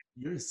because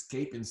you're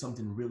escaping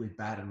something really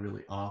bad and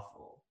really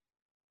awful.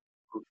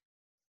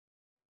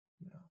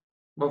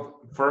 Well,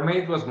 for me,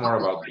 it was more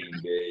about being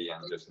gay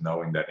and just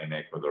knowing that in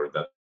Ecuador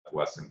that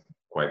wasn't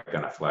quite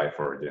gonna fly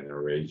for a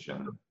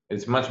generation.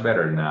 It's much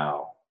better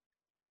now.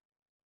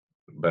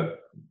 But,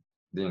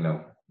 you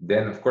know,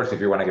 then of course,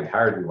 if you want to get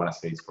hired, you want to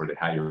stay for the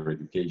higher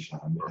education.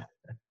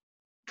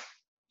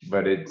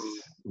 But it's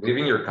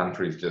leaving your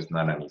country is just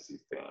not an easy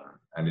thing.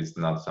 And it's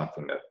not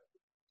something that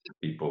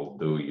people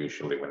do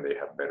usually when they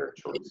have better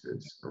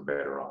choices or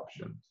better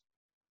options.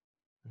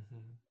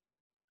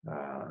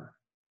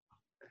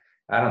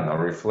 I don't know,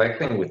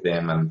 reflecting with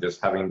them and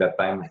just having that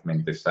time with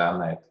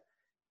Mentesana,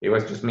 it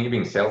was just me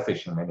being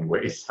selfish in many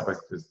ways. I was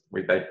just,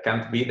 wait, I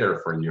can't be there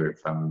for you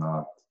if I'm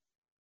not.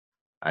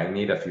 I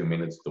need a few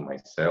minutes to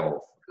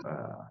myself.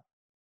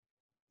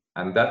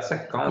 And that's a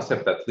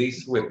concept, at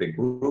least with the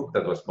group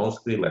that was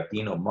mostly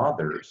Latino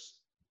mothers.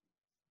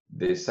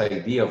 This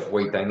idea of,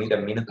 wait, I need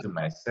a minute to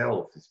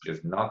myself is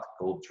just not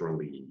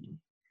culturally.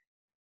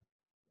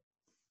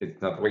 It's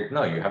not, wait,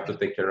 no, you have to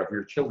take care of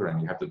your children.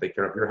 You have to take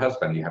care of your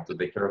husband. You have to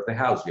take care of the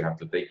house. You have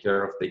to take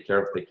care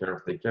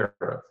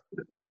of.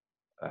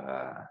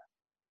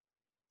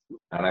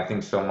 And I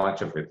think so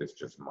much of it is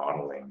just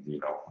modeling, you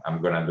know,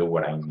 I'm going to do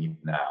what I need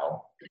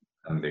now.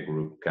 And the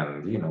group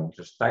can, you know,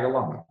 just tag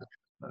along.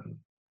 And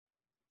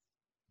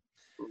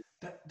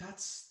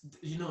that's,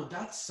 you know,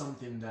 that's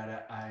something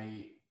that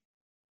I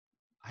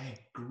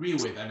agree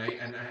with,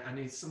 and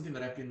it's something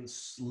that I've been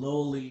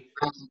slowly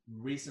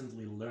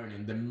recently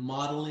learning, the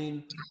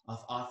modeling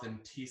of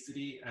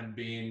authenticity and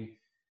being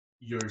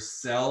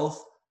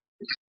yourself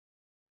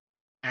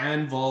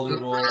and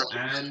vulnerable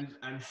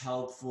and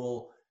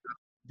helpful,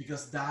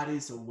 because that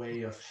is a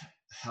way of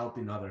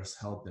helping others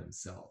help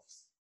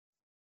themselves.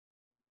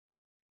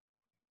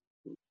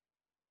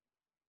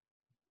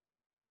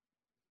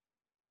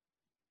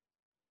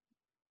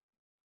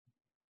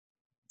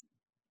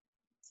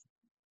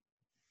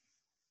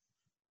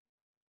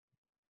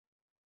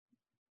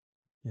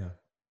 Yeah,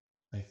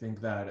 I think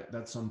that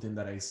that's something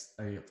that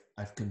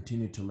I've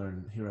continued to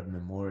learn here at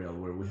Memorial,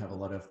 where we have a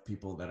lot of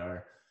people that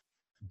are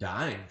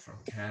dying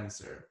from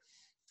cancer,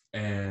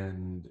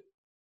 and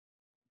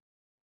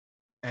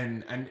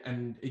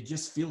it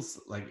just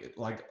feels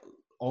like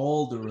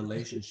all the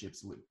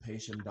relationships with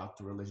patient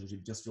doctor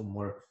relationship just feel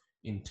more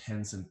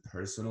intense and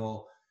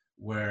personal,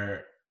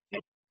 where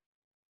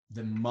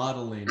the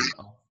modeling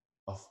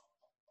of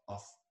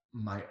of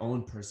my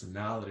own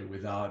personality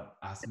without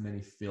as many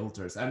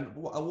filters, and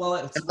well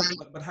it's,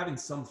 but having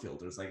some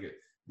filters, like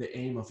the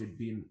aim of it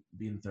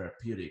being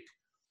therapeutic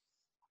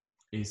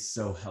is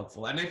so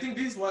helpful. And I think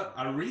this is what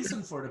a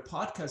reason for the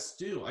podcast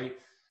too. Like,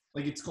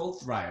 it's called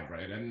Thrive,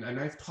 right? And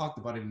I've talked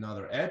about it in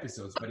other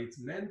episodes, but it's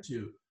meant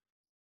to,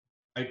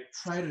 I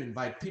try to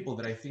invite people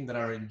that I think that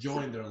are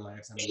enjoying their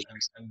lives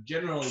and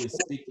generally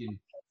speaking,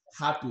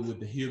 happy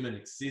with the human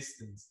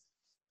existence,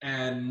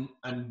 and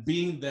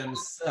being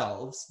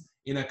themselves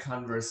in a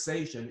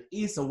conversation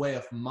is a way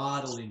of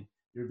modeling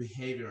your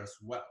behavior as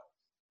well.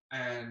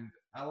 And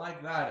I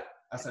like that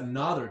as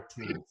another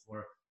tool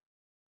for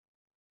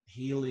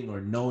healing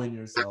or knowing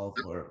yourself,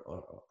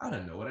 or I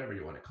don't know, whatever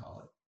you want to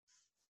call it.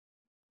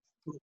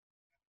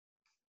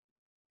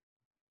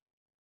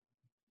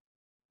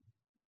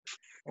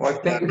 well, I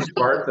think it's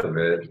part of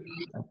it.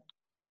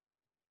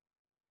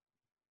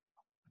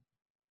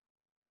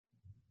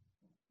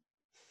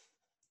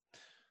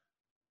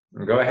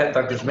 Go ahead,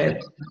 Dr.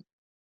 Smith.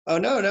 Oh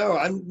no,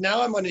 I'm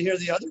going to hear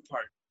the other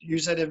part. You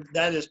said if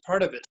that is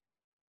part of it.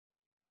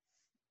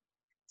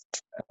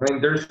 I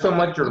mean, there's so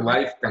much your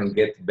life can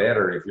get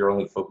better if you're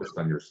only focused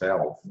on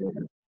yourself.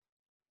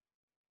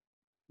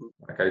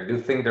 Like, I do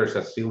think there's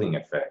a ceiling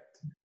effect.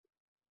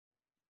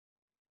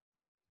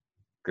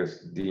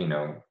 Because, you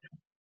know,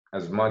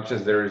 as much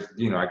as there's,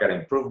 you know, I got to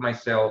improve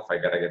myself, I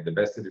got to get the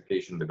best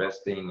education, the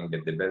best thing, and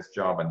get the best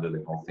job and do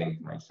the whole thing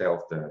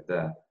myself.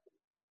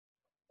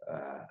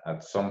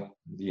 At some,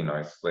 you know,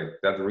 it's like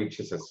that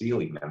reaches a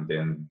ceiling. And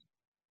then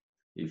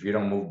if you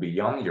don't move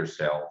beyond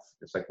yourself,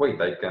 it's like,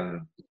 wait, I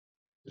can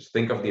just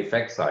think of the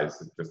effect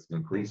size, it's just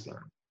increasing.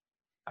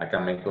 I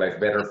can make life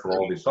better for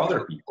all these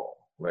other people.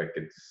 Like,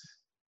 it's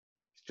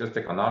just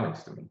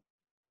economics to me.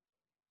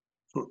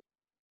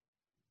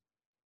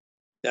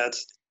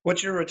 That's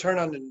what's your return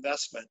on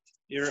investment.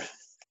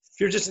 If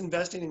you're just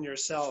investing in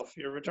yourself,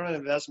 your return on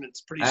investment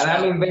is pretty And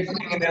shallow. I'm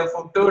investing in El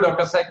Futuro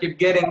because I keep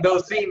getting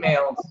those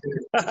emails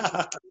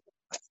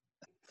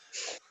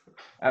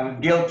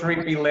and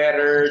guilt-trippy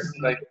letters.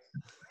 Like,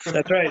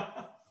 That's right.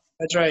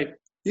 That's right.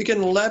 You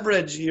can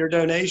leverage your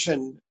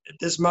donation at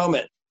this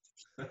moment.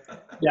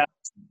 Yeah.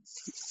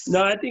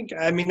 No,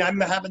 I mean,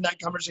 I'm having that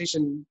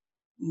conversation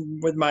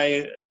with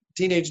my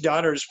teenage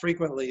daughters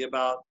frequently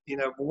about, you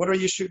know, what are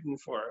you shooting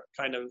for,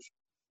 kind of.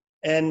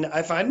 And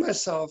I find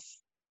myself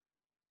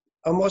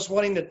almost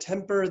wanting to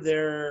temper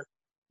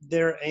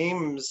their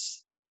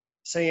aims,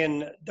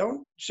 saying,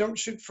 don't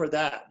shoot for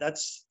that.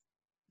 That's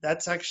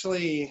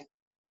actually,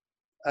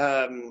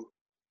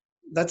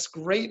 that's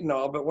great and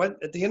all, but what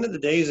at the end of the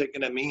day is it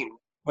going to mean?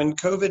 When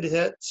COVID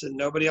hits and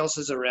nobody else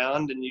is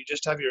around and you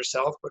just have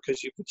yourself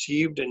because you've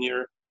achieved and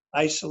you're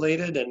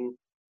isolated, and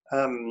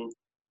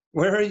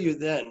where are you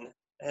then?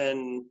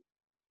 And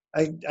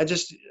I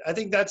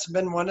think that's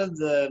been one of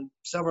the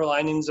silver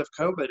linings of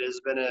COVID,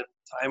 has been a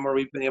time where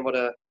we've been able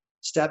to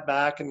step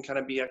back and kind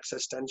of be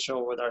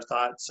existential with our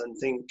thoughts and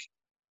think,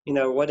 you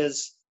know, what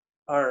is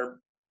our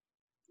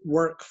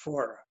work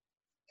for?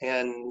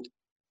 And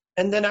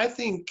then I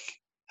think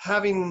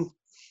having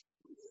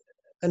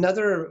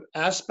another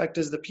aspect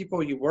is the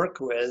people you work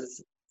with.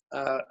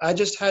 I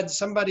just had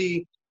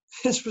somebody,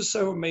 this was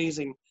so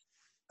amazing.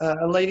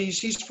 A lady,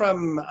 she's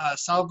from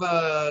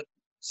Salvatierra,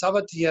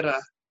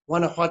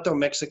 Guanajuato,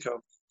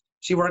 Mexico.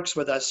 She works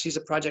with us. She's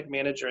a project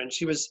manager, and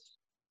she was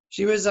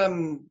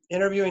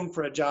interviewing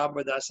for a job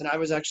with us, and I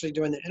was actually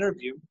doing the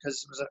interview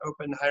because it was an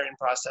open hiring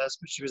process,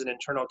 but she was an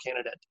internal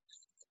candidate.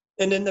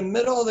 And in the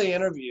middle of the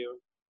interview,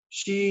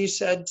 she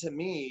said to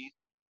me,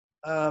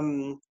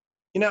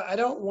 I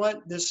don't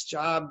want this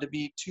job to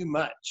be too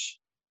much,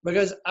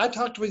 because I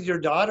talked with your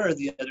daughter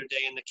the other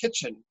day in the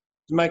kitchen.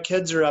 My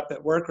kids are up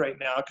at work right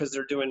now because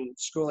they're doing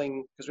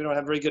schooling because we don't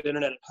have very good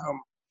internet at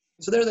home.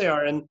 So there they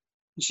are. And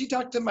she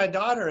talked to my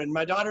daughter, and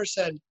my daughter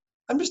said,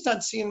 I'm just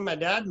not seeing my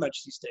dad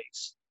much these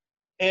days.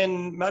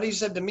 And Mari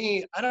said to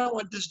me, I don't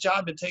want this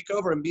job to take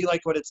over and be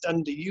like what it's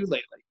done to you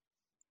lately.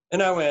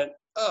 And I went,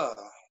 oh,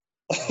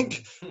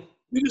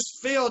 you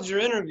just failed your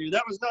interview.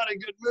 That was not a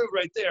good move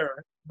right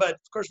there. But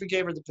of course, we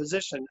gave her the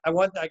position. I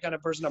want that kind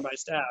of person on my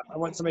staff. I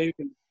want somebody who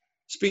can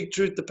speak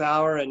truth to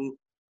power and,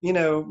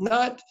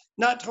 not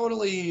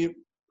totally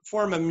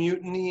form a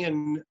mutiny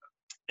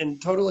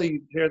and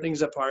totally tear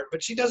things apart.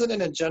 But she does it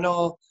in a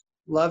gentle,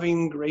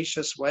 loving,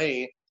 gracious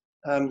way.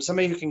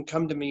 Somebody who can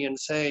come to me and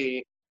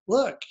say,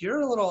 look,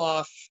 you're a little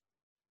off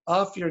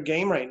your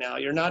game right now.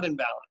 You're not in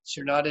balance.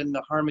 You're not in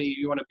the harmony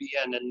you want to be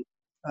in.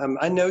 And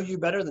I know you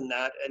better than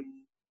that. And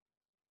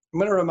I'm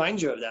going to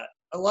remind you of that.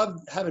 I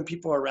love having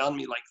people around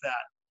me like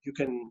that who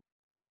can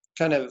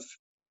kind of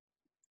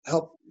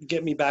help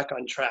get me back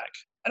on track.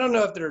 I don't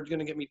know if they're going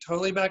to get me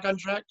totally back on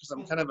track because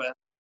I'm kind of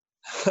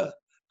a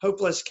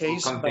hopeless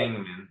case.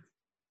 Containment.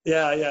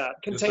 Yeah. Just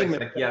like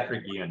Containment.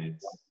 psychiatric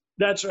units.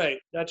 That's right.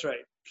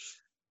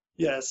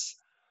 Yes.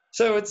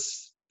 So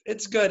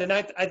it's good. And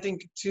I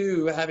think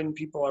too, having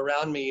people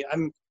around me,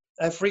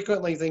 I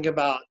frequently think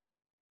about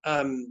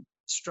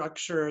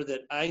structure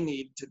that I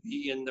need to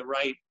be in the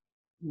right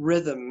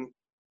rhythm,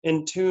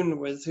 in tune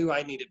with who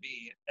I need to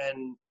be.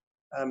 And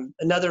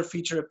another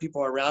feature of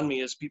people around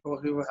me is people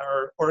who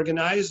are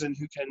organized and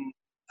who can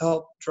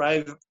help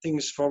drive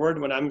things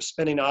forward when I'm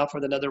spinning off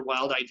with another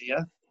wild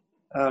idea.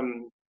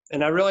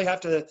 And I really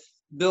have to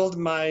build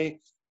my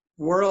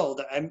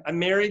world. I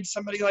married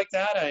somebody like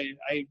that.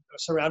 I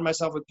surround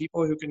myself with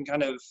people who can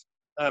kind of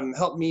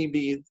help me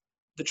be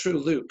the true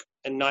Luke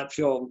and not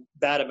feel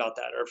bad about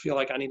that or feel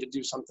like I need to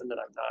do something that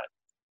I'm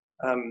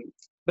not.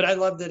 But I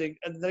love that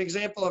the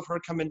example of her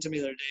coming to me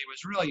the other day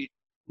was really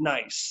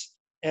nice.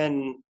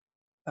 And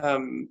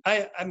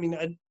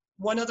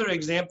one other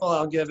example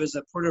I'll give is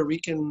a Puerto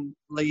Rican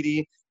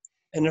lady,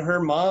 and her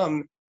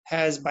mom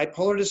has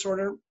bipolar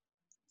disorder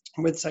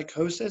with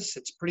psychosis.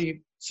 It's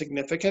pretty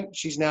significant.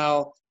 She's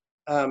now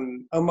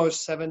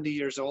almost 70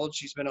 years old.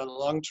 She's been on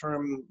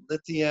long-term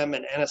lithium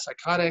and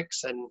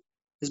antipsychotics and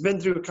has been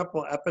through a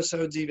couple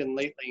episodes even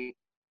lately.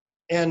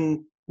 And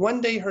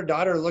one day her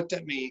daughter looked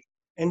at me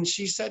and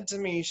she said to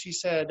me,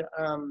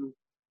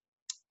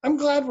 I'm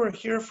glad we're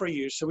here for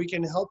you so we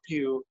can help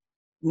you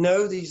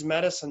know these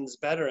medicines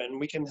better and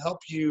we can help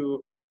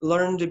you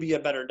learn to be a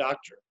better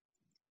doctor.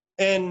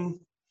 And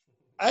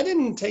I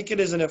didn't take it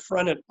as an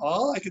affront at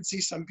all. I could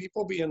see some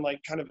people being like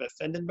kind of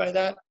offended by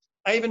that.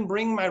 I even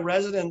bring my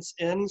residents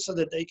in so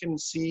that they can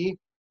see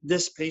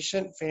this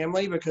patient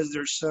family because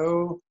they're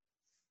so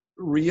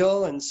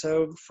real and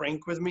so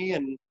frank with me,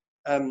 and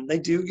they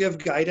do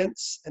give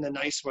guidance in a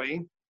nice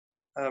way.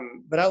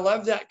 But I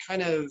love that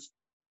kind of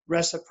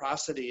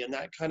reciprocity and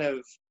that kind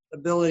of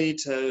ability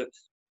to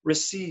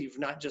receive,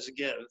 not just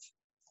give.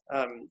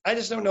 I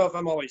just don't know if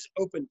I'm always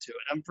open to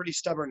it. I'm a pretty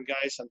stubborn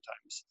guy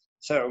sometimes.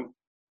 So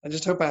I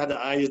just hope I have the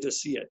eyes to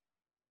see it.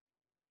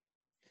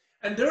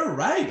 And they're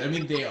right. I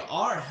mean, they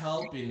are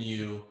helping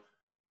you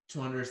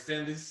to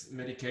understand these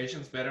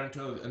medications better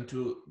and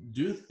to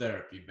do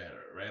therapy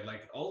better, right?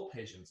 Like all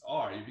patients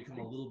are. You become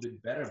a little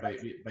bit better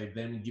by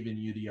them giving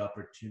you the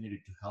opportunity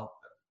to help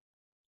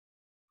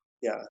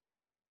them.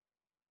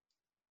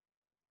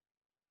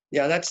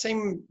 Yeah, that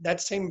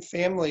same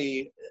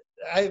family,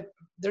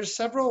 there's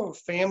several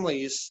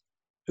families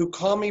who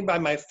call me by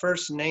my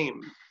first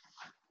name.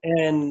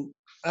 And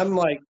I'm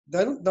like,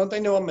 don't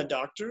they know I'm a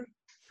doctor?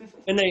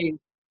 And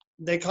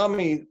they call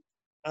me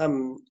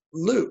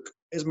Luke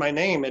is my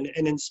name, and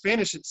in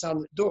Spanish it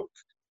sounds like Duke.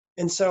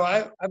 And so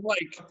I've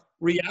like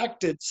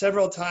reacted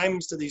several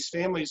times to these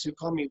families who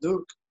call me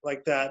Luke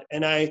like that.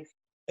 And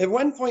at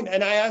one point,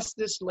 and I asked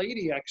this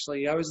lady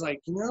actually, I was like,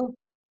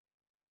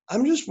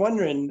 I'm just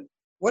wondering,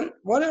 what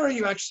are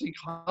you actually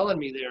calling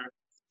me there?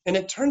 And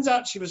it turns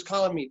out she was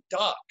calling me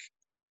Doc,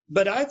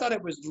 but I thought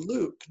it was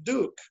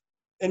Duke.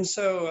 And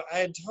so I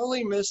had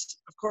totally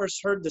of course,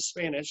 heard the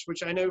Spanish,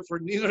 which I know for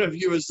neither of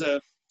you is a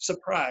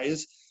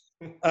surprise.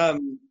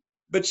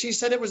 But she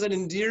said it was an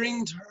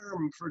endearing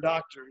term for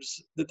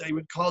doctors, that they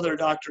would call their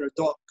doctor a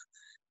doc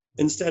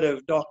instead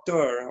of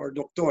doctor or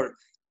doctor.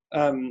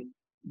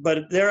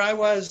 But there I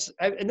was,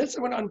 and this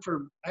went on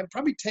for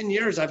probably 10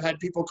 years. I've had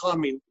people call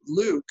me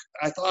Luke,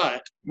 I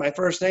thought, my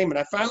first name. And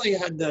I finally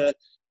had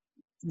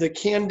the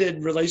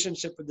candid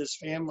relationship with this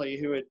family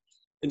who had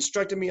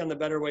instructed me on the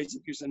better ways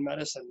of using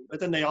medicine. But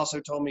then they also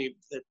told me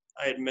that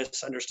I had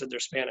misunderstood their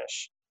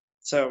Spanish.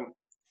 So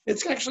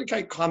it's actually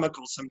quite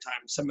comical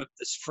sometimes, some of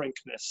this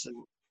frankness and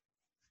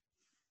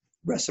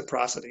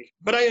reciprocity.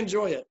 But I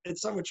enjoy it.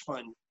 It's so much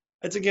fun.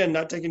 It's, again,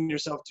 not taking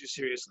yourself too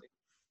seriously.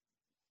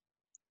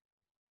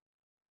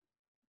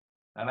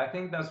 And I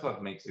think that's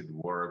what makes it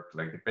work.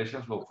 Like the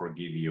patients will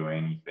forgive you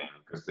anything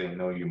because they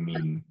know you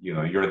mean,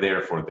 you're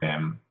there for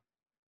them.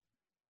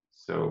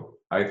 So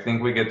I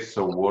think we get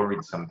so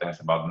worried sometimes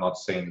about not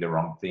saying the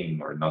wrong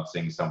thing or not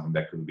saying something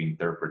that could be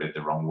interpreted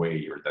the wrong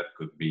way or that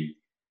could be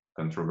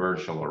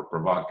controversial or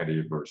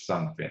provocative or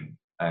something.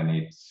 And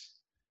it's,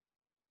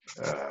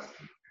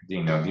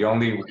 the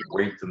only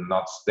way to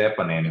not step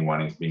on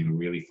anyone is being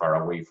really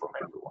far away from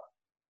everyone.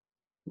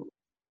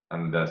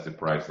 And that's the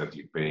price that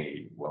you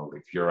pay. Well,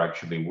 if you're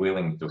actually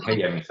willing to,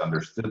 hey, I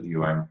misunderstood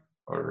you,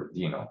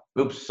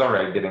 oops,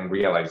 sorry, I didn't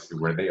realize you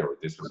were there, or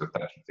this was a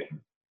touchy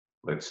thing.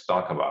 Let's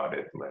talk about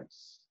it.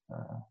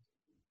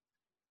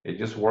 It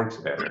just works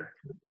better.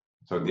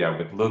 So yeah,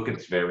 with Luke,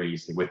 it's very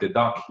easy. With the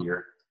doc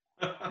here,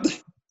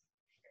 it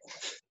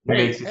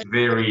makes it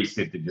very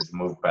easy to just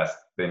move past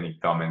any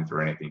comments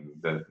or anything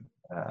that,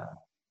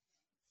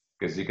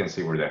 because you can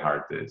see where the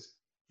heart is.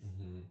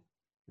 Mm-hmm.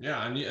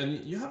 Yeah, and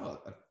you have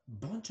a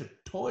bunch of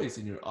toys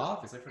in your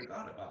office. I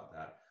forgot about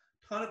that.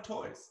 Ton of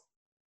toys.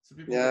 So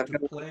people get to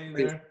play in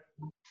there.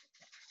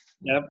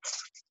 Yep.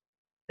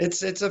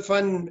 It's a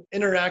fun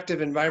interactive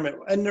environment.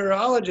 A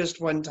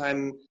neurologist one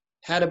time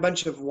had a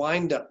bunch of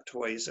wind-up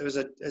toys. It was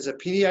as a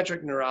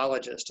pediatric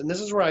neurologist, and this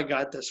is where I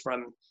got this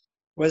from,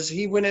 was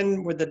he went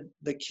in with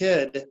the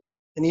kid,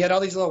 and he had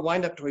all these little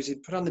wind-up toys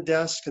he'd put on the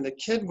desk, and the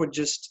kid would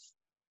just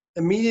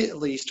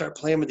immediately start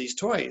playing with these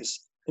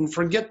toys and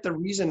forget the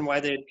reason why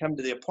they had come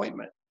to the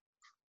appointment.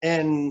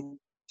 And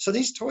so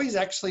these toys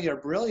actually are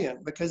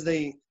brilliant because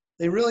they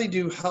really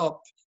do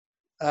help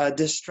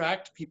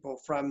distract people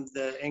from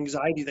the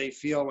anxiety they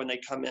feel when they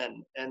come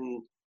in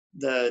and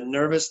the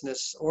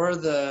nervousness or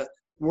the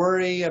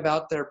worry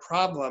about their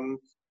problem.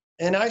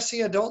 And I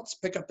see adults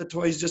pick up the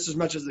toys just as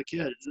much as the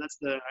kids. That's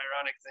the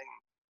ironic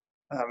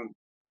thing.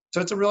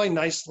 So it's a really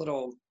nice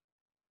little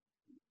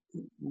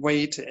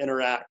way to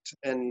interact.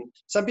 And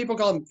some people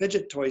call them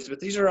fidget toys, but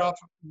these are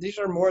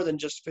more than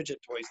just fidget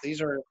toys.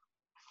 These are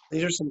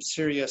some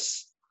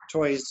serious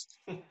toys.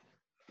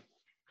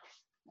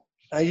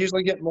 I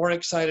usually get more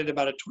excited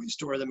about a toy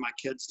store than my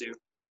kids do.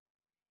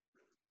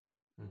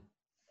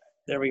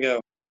 There we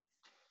go.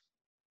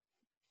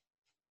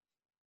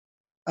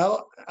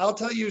 I'll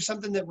tell you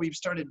something that we've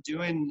started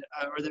doing,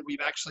 or that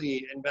we've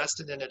actually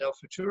invested in at El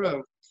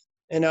Futuro,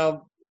 and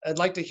I'd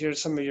like to hear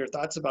some of your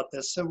thoughts about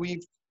this. So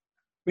we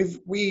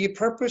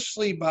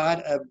purposely bought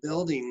a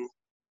building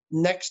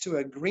next to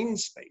a green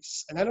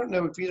space, and I don't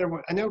know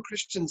if I know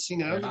Christian's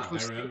seen it. I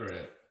remember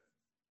it.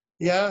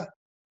 Yeah,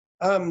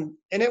 and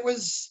it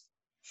was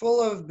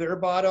full of beer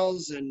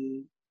bottles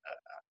and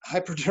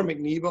hypodermic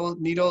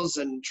needles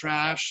and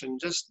trash and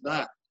just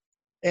that.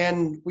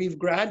 And we've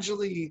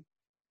gradually,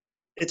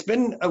 it's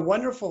been a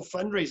wonderful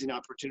fundraising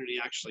opportunity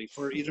actually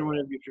for either one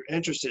of you if you're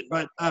interested.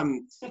 But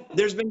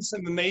there's been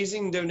some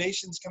amazing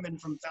donations coming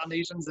from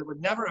foundations that would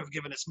never have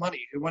given us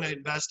money, who want to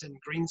invest in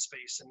green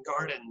space and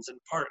gardens and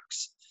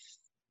parks.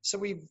 So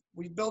we've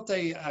built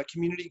a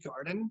community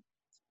garden.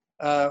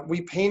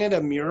 We painted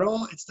a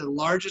mural. It's the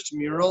largest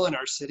mural in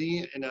our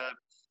city.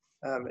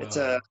 It's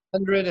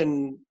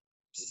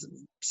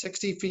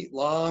 160 feet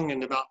long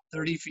and about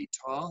 30 feet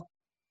tall.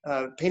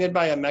 Painted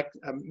by a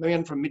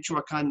man from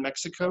Michoacan,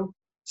 Mexico.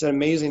 He's an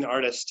amazing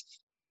artist.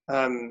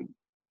 And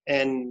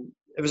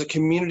it was a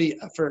community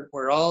effort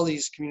where all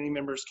these community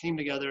members came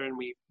together and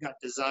we got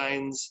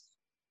designs.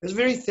 It was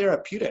very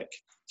therapeutic.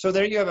 So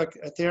there you have a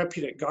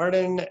therapeutic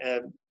garden,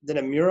 then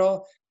a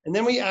mural. And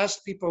then we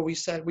asked people, we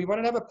said, we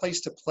wanted to have a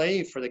place to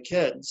play for the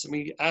kids. And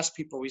we asked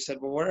people, we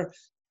said, well,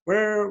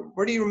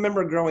 where do you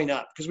remember growing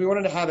up? Because we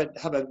wanted to have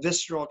a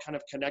visceral kind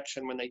of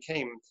connection when they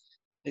came.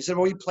 They said,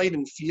 well, we played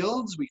in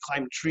fields, we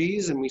climbed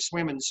trees, and we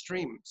swam in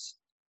streams.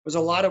 It was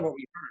a lot of what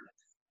we heard.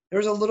 There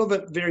was a little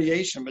bit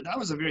variation, but that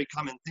was a very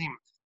common theme.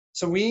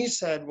 So we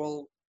said,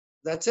 well,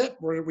 that's it.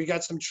 We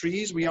got some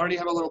trees. We already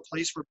have a little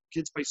place where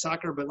kids play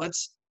soccer, but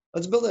let's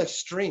build a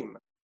stream.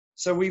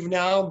 So we've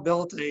now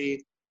built a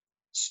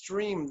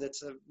stream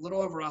that's a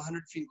little over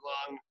 100 feet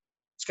long.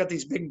 It's got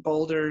these big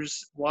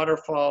boulders,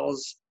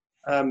 waterfalls,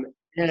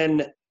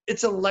 and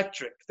it's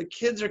electric. The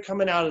kids are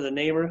coming out of the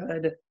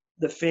neighborhood.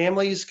 The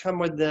families come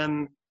with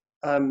them.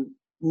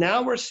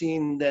 Now we're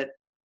seeing that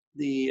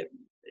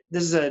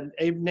this is a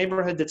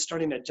neighborhood that's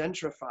starting to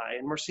gentrify,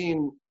 and we're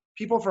seeing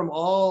people from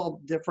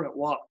all different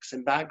walks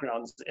and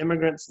backgrounds,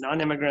 immigrants,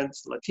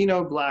 non-immigrants,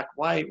 Latino, Black,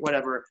 white,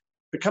 whatever.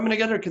 They're coming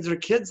together because their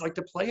kids like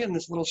to play in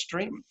this little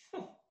stream.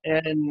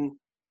 And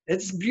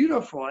it's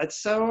beautiful.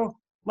 It's so,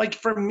 like,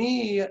 for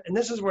me, and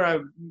this is where I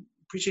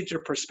appreciate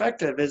your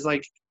perspective, is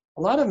like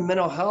a lot of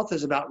mental health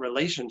is about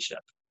relationship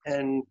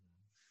and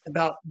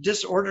about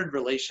disordered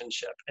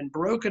relationship and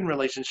broken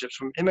relationships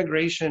from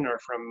immigration or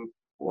from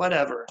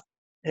whatever.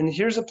 And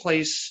here's a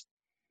place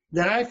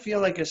that I feel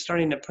like is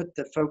starting to put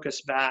the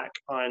focus back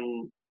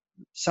on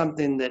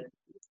something that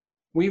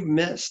we've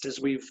missed as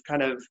we've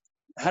kind of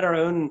had our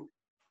own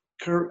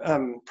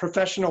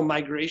professional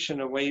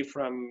migration away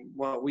from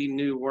what we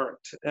knew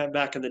worked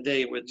back in the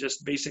day with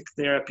just basic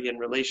therapy and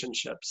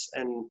relationships.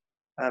 And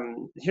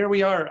here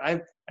we are.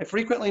 I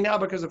frequently now,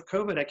 because of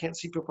COVID, I can't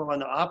see people in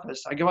the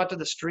office. I go out to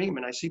the stream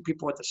and I see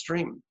people at the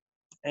stream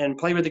and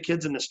play with the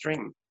kids in the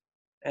stream.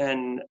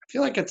 And I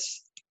feel like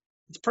it's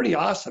pretty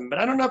awesome, but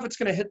I don't know if it's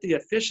going to hit the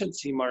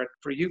efficiency mark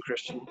for you,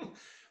 Christian.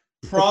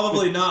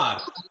 Probably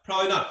not.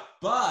 Probably not.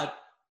 But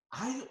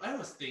I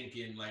was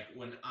thinking, like,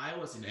 when I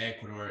was in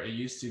Ecuador, I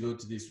used to go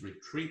to these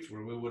retreats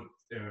where we would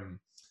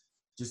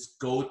just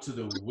go to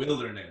the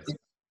wilderness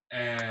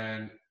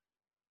and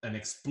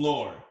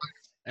explore.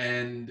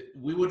 And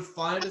we would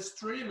find a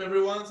stream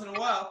every once in a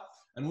while,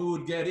 and we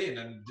would get in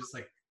and just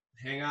like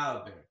hang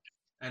out there.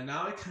 And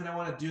now I kind of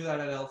want to do that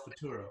at El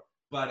Futuro,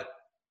 but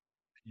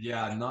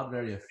yeah, not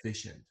very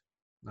efficient.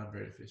 Not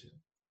very efficient.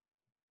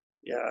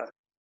 Yeah.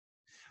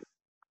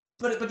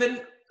 But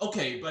then,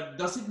 okay, but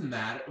does it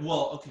matter?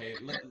 Well, okay,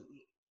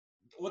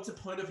 what's the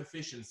point of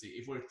efficiency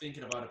if we're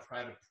thinking about a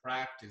private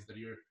practice that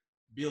you're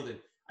building?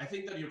 I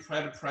think that your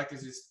private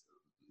practice is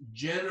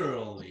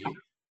generally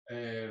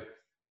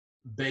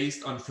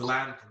based on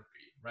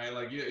philanthropy, right?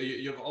 Like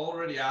you've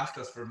already asked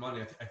us for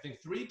money, I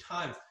think 3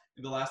 times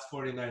in the last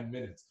 49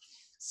 minutes.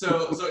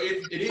 So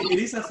it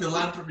is a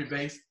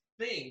philanthropy-based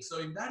thing. So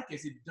in that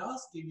case, it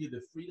does give you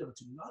the freedom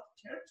to not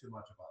care too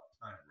much about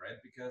time, right?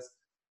 Because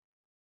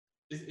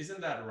isn't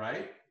that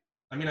right?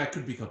 I mean, I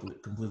could be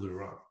completely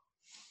wrong.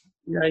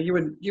 Yeah,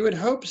 you would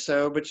hope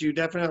so, but you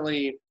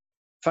definitely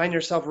find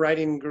yourself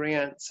writing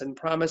grants and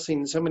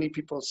promising so many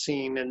people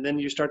seen, and then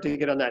you start to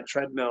get on that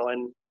treadmill,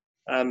 and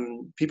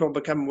people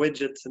become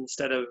widgets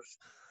instead of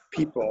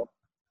people.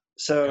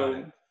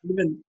 So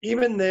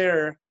even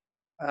there,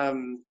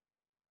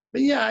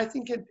 but yeah, I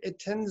think it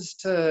tends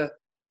to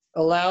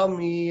allow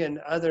me and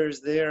others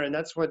there, and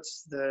that's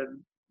what's the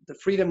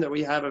freedom that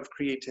we have of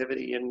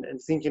creativity and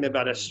thinking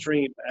about a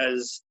stream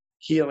as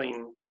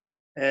healing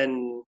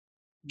and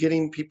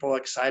getting people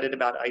excited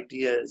about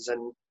ideas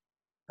and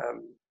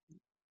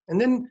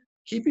then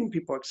keeping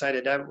people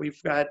excited.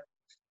 We've got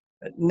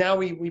now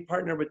we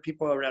partner with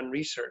people around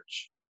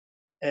research,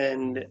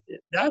 and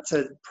that's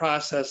a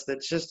process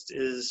that just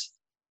is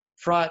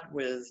fraught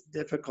with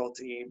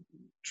difficulty,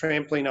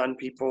 trampling on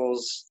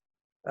people's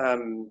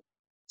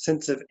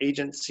sense of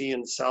agency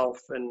and self,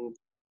 and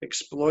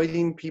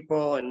exploiting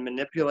people and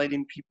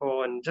manipulating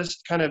people, and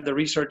just kind of the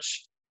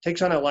research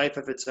takes on a life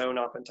of its own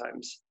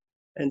oftentimes.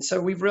 And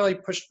so we've really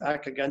pushed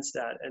back against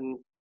that. And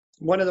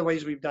one of the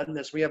ways we've done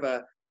this, we have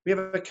a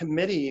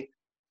committee,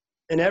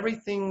 and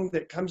everything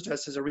that comes to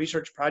us as a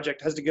research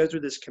project has to go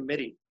through this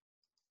committee.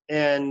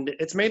 And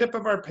it's made up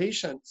of our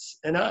patients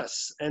and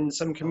us and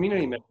some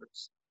community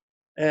members.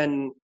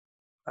 And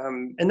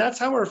that's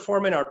how we're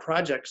forming our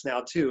projects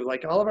now too.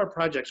 Like all of our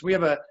projects,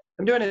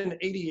 I'm doing an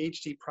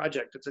ADHD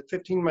project. It's a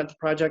 15-month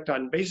project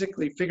on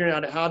basically figuring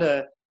out how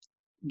to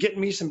get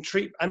me some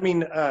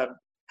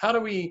how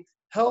do we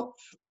help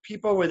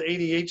people with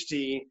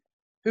ADHD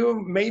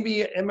who may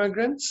be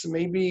immigrants,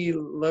 may be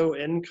low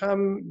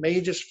income, may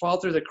just fall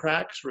through the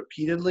cracks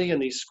repeatedly in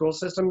these school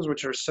systems,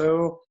 which are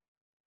so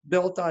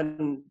built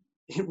on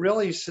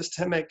really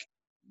systemic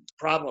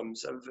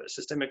problems of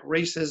systemic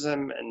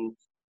racism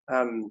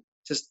and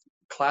just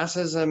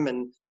classism,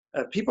 and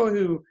people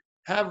who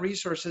have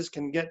resources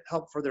can get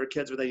help for their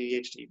kids with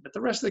ADHD, but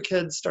the rest of the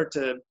kids start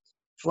to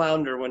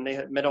flounder when they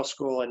hit middle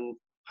school and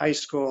high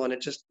school, and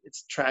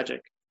it's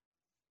tragic.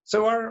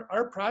 So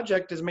our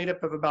project is made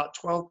up of about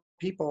 12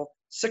 people.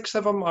 6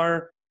 of them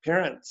are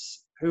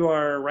parents who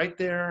are right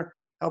there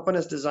helping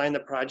us design the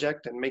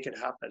project and make it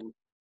happen.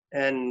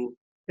 And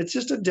it's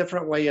just a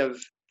different way of,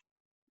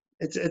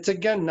 it's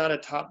again, not a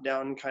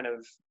top-down kind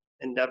of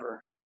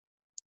endeavor.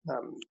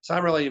 So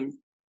I'm really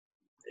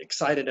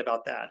excited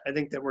about that. I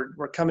think that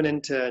we're coming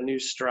into a new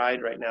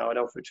stride right now at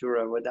El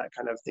Futuro with that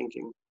kind of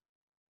thinking.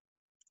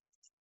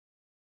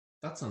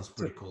 That sounds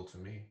pretty cool to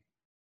me.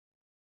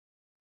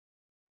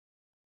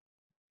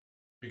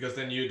 Because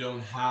then you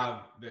don't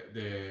have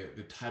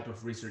the type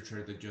of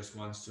researcher that just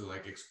wants to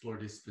like explore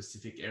this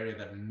specific area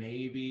that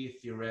may be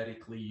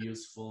theoretically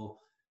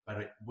useful,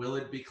 but will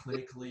it be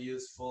clinically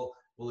useful?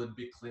 Will it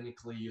be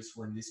clinically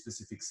useful in this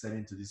specific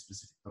setting to this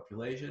specific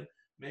population?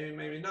 Maybe,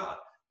 maybe not.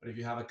 But if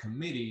you have a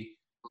committee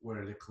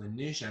where the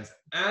clinicians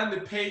and the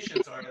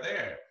patients are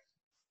there,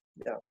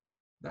 yeah,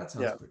 that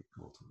sounds pretty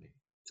cool to me.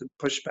 To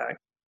push back.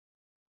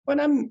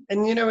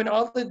 In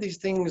all of these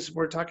things,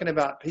 we're talking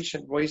about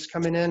patient voice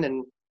coming in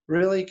and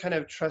really kind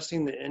of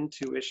trusting the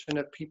intuition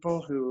of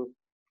people who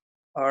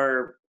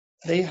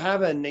they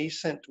have a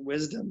nascent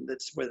wisdom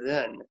that's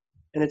within,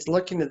 and it's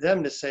looking to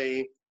them to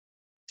say,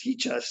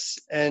 teach us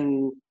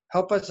and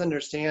help us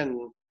understand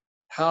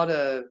how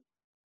to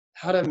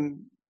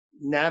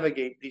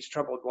navigate these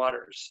troubled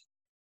waters.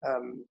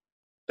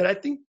 But I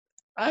think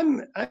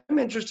I'm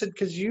interested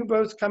because you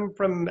both come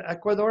from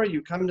Ecuador,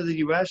 you come to the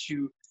US,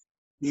 you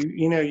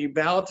you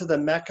bow to the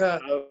Mecca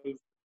of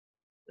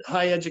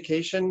high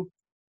education,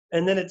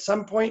 and then at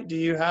some point, do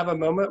you have a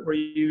moment where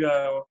you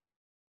go,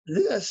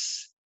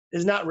 this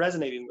is not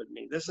resonating with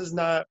me. This is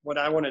not what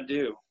I want to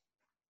do.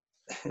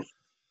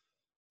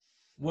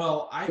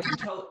 Well, I can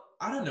tell.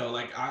 I don't know.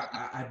 Like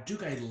at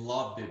Duke, I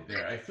loved it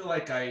there. I feel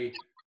like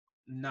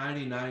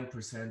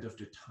 99% of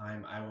the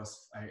time I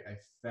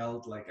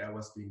felt like I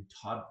was being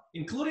taught,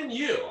 including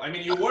you. I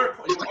mean, you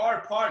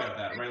are part of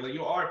that, right? Like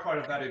you are part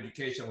of that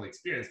educational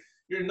experience.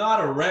 You're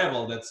not a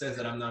rebel that says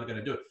that I'm not going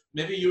to do it.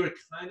 Maybe you're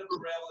kind of a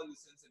rebel in the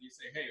sense that you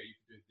say, hey, you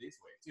can do it this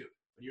way too,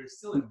 but you're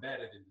still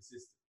embedded in the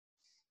system.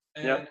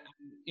 And Yep.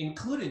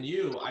 including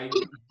you, I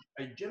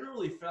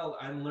generally felt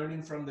I'm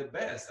learning from the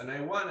best, and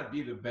I want to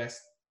be the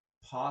best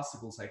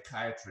possible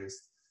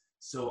psychiatrist.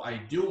 So I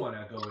do want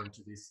to go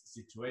into this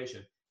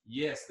situation.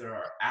 Yes, there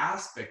are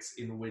aspects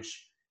in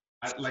which,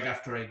 like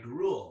after I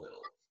grew a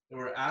little, there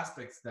were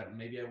aspects that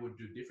maybe I would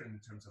do different in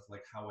terms of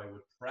like how I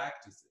would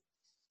practice it.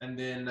 And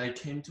then I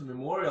came to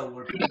Memorial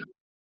where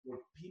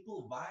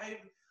people vibe,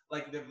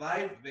 like the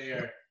vibe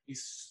there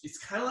is, it's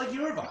kind of like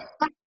your vibe.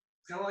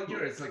 It's kind of like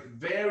yours. It's like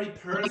very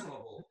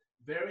personable,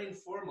 very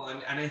informal.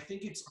 And I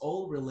think it's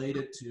all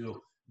related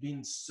to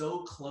being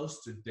so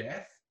close to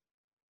death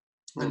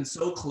and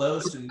so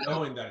close to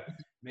knowing that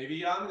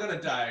maybe I'm going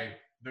to die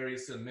very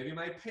soon. Maybe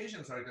my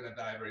patients are going to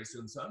die very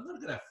soon. So I'm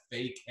not going to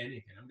fake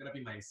anything. I'm going to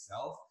be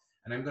myself,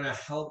 and I'm going to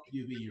help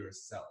you be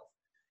yourself.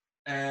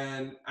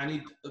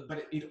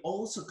 But it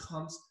also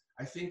comes,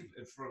 I think,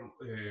 from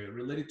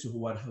related to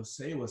what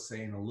Jose was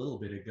saying a little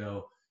bit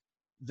ago.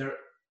 There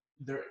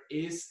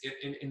is,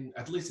 in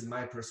at least in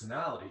my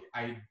personality,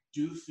 I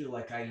do feel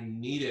like I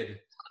needed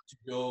to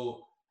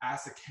go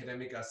as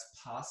academic as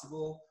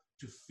possible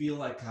to feel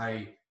like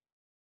I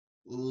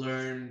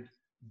learned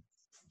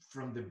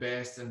from the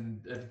best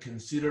and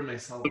consider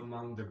myself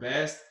among the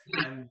best.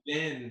 And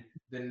then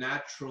the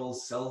natural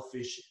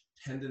selfish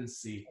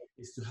tendency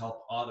is to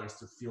help others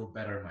to feel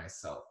better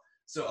myself.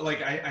 So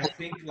like I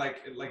think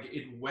like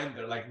it went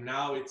there. Like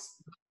now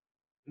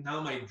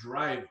my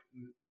drive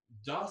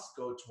does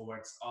go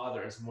towards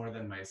others more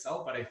than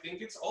myself, but I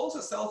think it's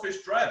also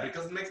selfish drive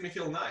because it makes me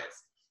feel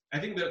nice. I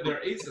think that there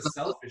is a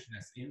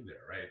selfishness in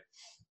there, right?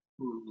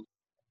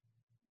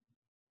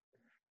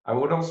 I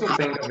would also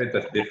think of it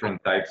as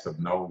different types of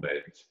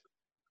knowledge.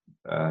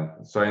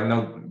 So I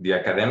know the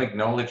academic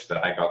knowledge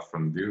that I got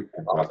from Duke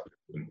was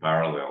in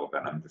parallel,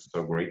 and I'm just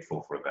so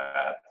grateful for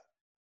that.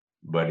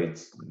 But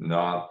it's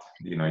not,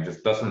 it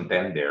just doesn't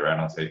end there. I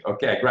don't say,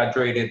 okay, I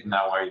graduated,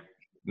 now I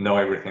know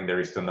everything there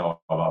is to know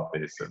about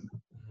this. And,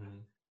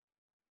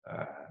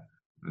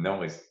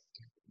 no,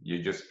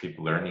 you just keep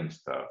learning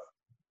stuff.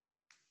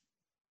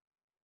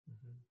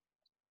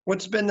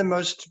 What's been the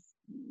most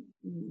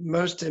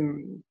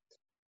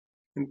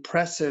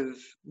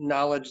impressive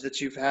knowledge that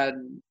you've had,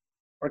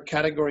 or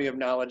category of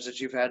knowledge that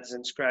you've had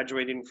since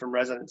graduating from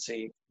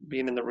residency,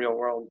 being in the real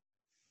world?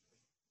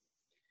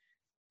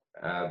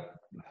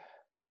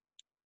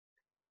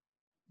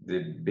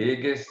 The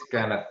biggest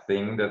kind of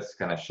thing that's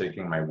kind of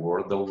shaking my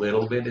world a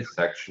little bit is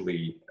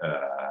actually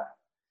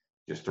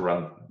just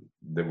around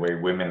the way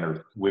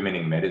women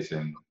in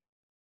medicine.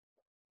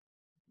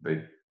 But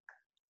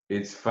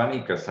it's funny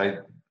because I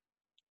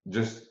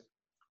just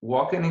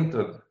walking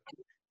into,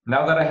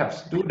 now that I have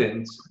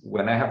students,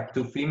 when I have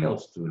 2 female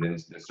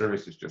students, the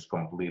service is just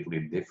completely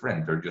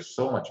different. They're just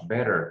so much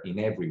better in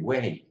every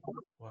way.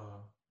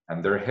 Wow.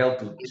 And they're held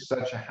to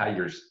such a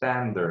higher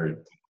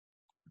standard.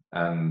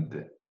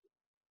 And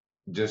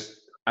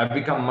just, I've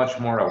become much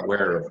more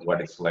aware of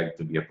what it's like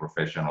to be a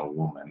professional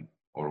woman,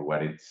 or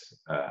what it's,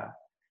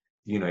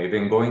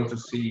 even going to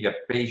see a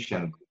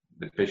patient,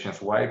 the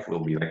patient's wife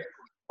will be like,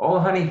 oh,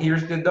 honey,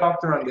 here's the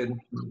doctor and and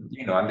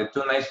the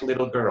 2 nice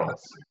little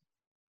girls.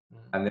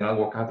 And then I'll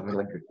walk out and be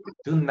like,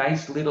 2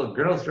 nice little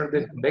girls are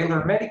the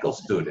Baylor medical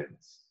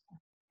students.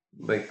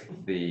 Like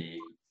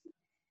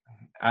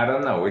I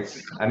don't know,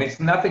 it's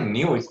nothing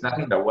new. It's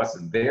nothing that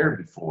wasn't there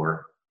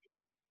before.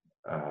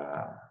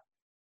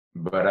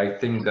 But I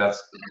think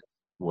that's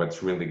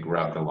what's really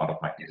grabbed a lot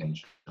of my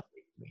attention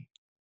lately.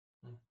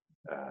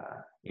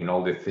 In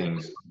all the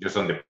things, just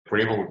on the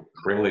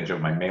privilege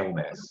of my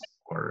maleness,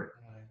 or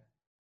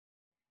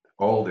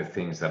all the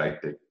things that I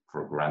take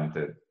for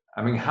granted.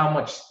 I mean, how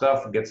much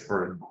stuff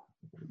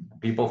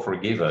people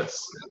forgive us.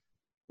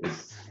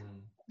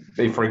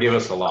 They forgive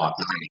us a lot.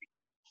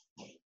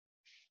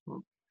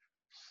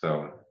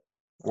 So,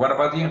 what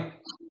about you?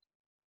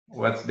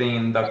 What's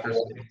in Dr.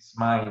 Smith's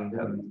mind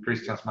and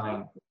Christian's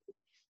mind?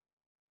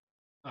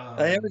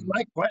 It was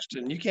my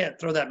question. You can't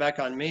throw that back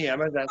on me. I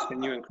was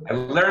asking you. I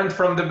learned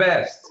from the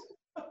best.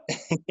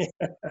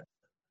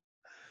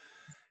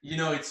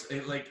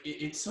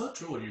 It's so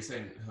true what you're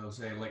saying,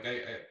 Jose. Like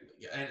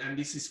and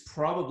this is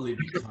probably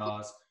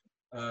because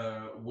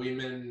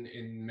women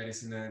in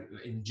medicine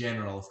in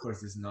general, of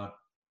course, is not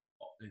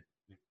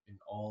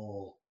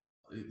all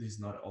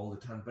the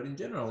time, but in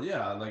general,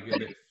 yeah, like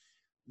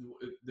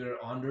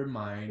they're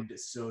undermined,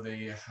 so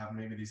they have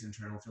maybe this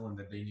internal feeling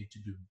that they need to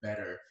do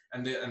better,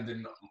 and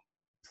then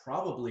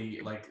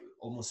probably like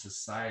almost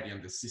society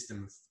and the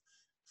system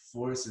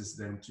forces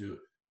them to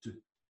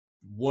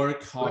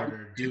work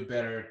harder, do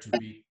better, to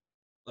be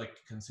like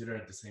considered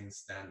at the same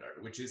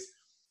standard, which is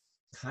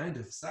kind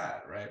of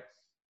sad, right?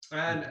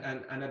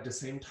 And at the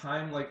same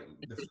time, like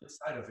the flip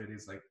side of it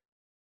is like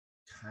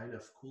kind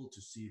of cool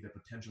to see the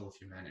potential of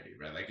humanity,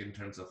 right? Like in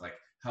terms of like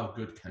how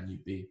good can you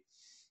be?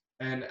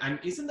 And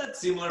isn't that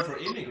similar for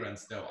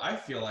immigrants though? I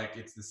feel like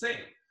it's the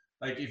same.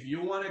 Like if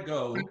you want to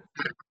go,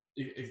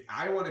 if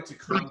I wanted to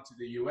come to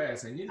the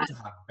US, I needed to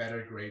have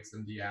better grades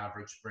than the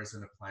average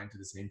person applying to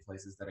the same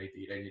places that I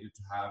did. I needed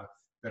to have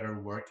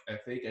better work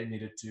ethic. I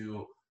needed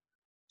to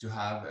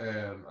have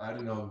I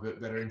don't know,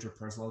 better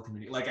interpersonal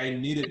community. Like I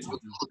needed to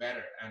do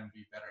better and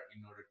be better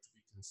in order to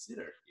be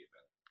considered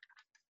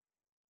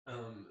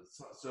even.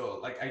 So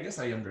like I guess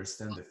I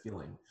understand the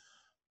feeling,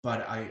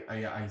 but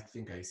I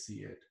think I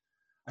see it.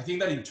 I think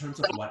that in terms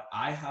of what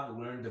I have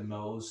learned the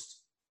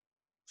most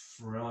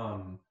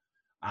from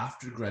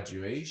after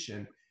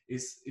graduation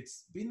is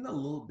it's been a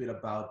little bit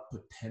about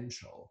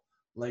potential.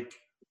 Like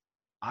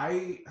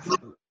I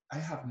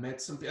have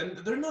met some, and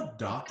they're not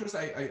doctors.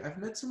 I've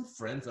met some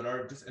friends that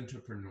are just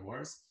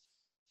entrepreneurs,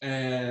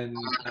 and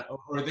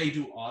or they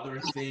do other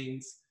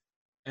things,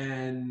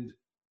 and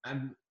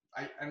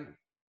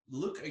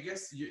look, I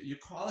guess you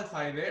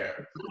qualify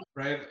there,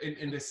 right?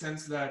 In the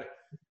sense that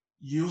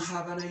you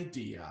have an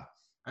idea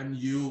and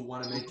you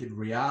want to make it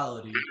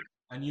reality,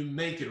 and you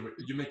make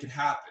it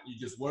happen. You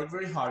just work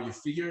very hard, you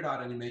figure it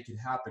out, and you make it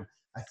happen.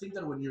 I think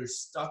that when you're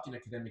stuck in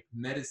academic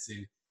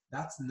medicine,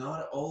 that's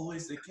not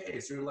always the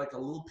case. You're like a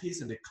little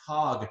piece in the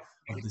cog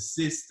of the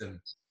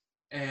system,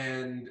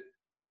 and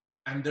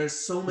there's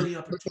so many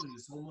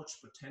opportunities, so much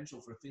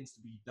potential for things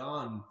to be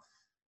done.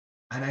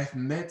 And I've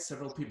met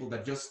several people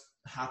that just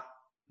have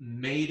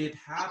made it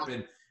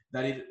happen,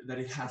 that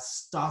it has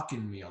stuck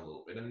in me a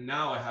little bit. And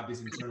now I have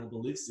this internal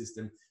belief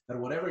system that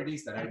whatever it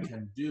is that I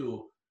can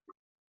do,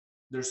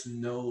 there's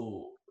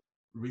no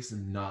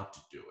reason not to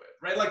do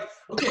it, right? Like,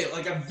 okay,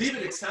 like a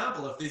vivid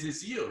example of this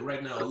is you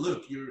right now.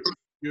 Look,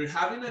 you're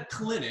having a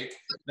clinic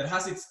that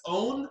has its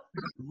own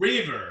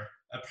river,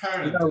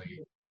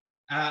 apparently,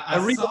 a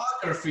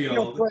soccer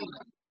field.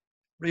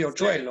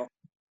 Riachuelo.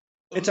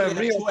 It's a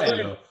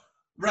Riachuelo.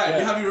 Right, yeah.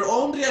 You have your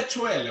own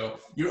riachuelo,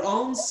 your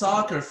own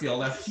soccer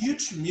field, a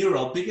huge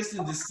mural, biggest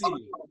in the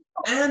city,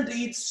 and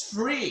it's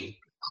free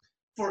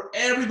for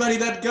everybody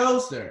that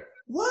goes there.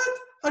 What?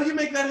 How do you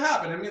make that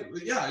happen? I mean,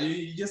 yeah,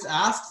 you just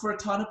ask for a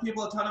ton of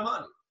people a ton of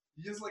money.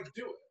 You just like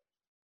do it.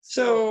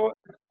 So,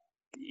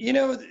 you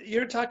know,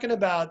 you're talking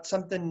about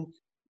something.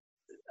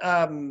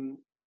 I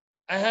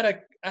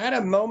had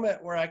a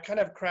moment where I kind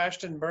of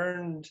crashed and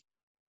burned.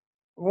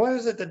 What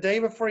was it, the day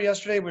before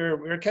yesterday? We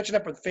were catching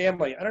up with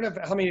family. I don't know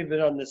how many of you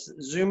have been on this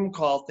Zoom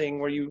call thing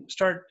where you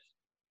start,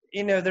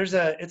 you know,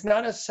 it's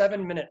not a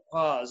 7-minute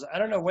pause. I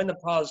don't know when the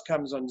pause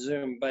comes on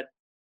Zoom, but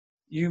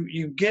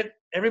you get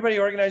everybody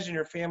organized in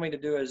your family to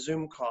do a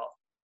Zoom call.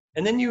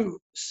 And then you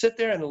sit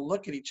there and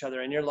look at each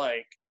other and you're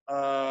like,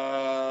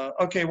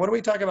 okay, what do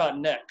we talk about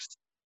next?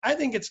 I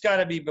think it's got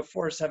to be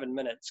before 7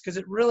 minutes, because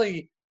it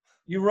really,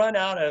 you run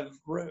out of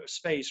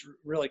space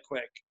really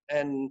quick.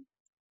 And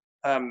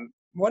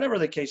whatever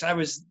the case, I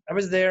was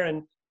there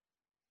and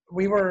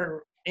we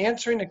were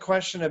answering a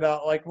question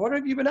about like, what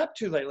have you been up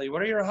to lately?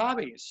 What are your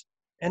hobbies?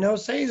 And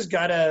Jose's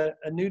got a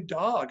new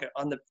dog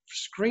on the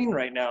screen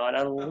right now, and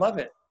I love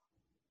it.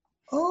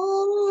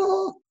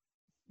 Oh,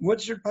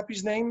 what's your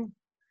puppy's name?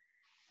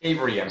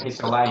 Abraham. He's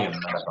a lion,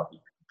 not a puppy.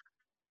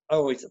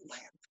 Oh, he's a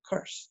lion, of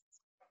course.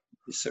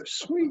 He's so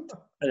sweet.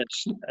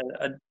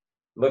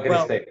 Look at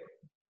his tail.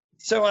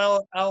 So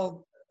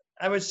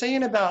I was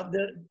saying about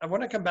I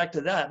want to come back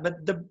to that, but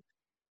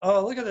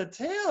oh, look at the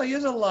tail. He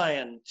is a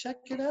lion. Check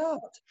it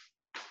out.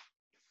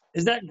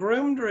 Is that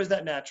groomed or is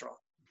that natural?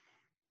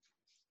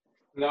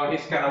 No,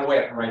 he's kind of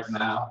wet right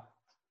now.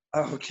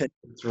 Oh, okay.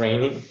 It's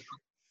raining.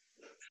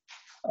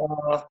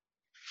 What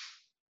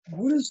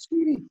a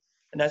sweetie.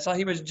 And I saw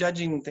he was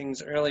judging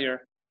things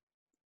earlier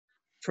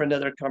for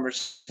another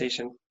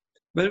conversation.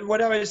 But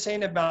what I was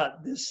saying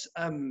about this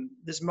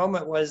this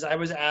moment was I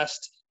was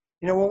asked,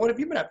 you know, well, what have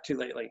you been up to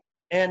lately?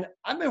 And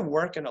I've been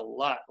working a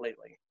lot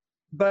lately,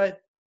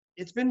 but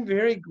it's been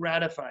very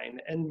gratifying.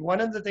 And one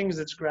of the things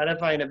that's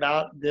gratifying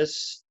about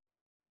this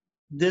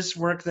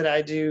work that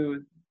I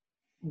do,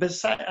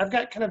 besides, I've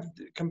got kind of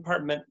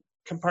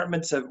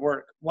compartments of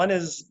work. One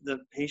is the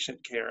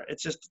patient care.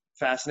 It's just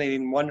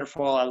fascinating,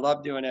 wonderful. I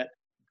love doing it.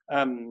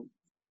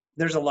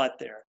 There's a lot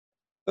there.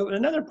 But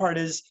another part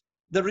is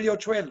the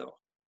Riachuelo.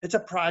 It's a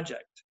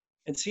project,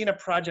 and seeing a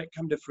project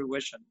come to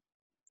fruition.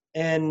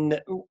 And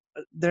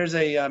there's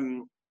a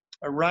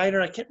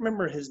writer, I can't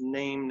remember his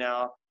name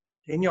now,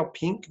 Daniel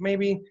Pink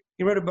maybe.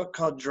 He wrote a book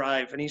called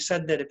Drive, and he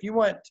said that if you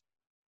want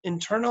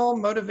internal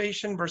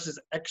motivation versus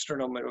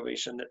external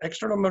motivation, that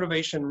external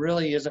motivation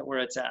really isn't where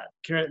it's at.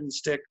 Carrot and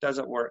stick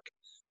doesn't work.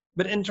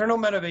 But internal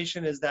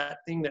motivation is that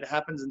thing that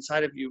happens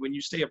inside of you when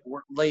you stay up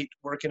late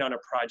working on a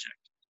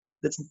project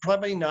that's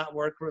probably not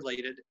work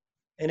related,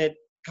 and it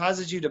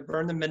causes you to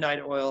burn the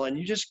midnight oil, and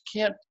you just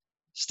can't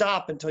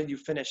stop until you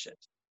finish it.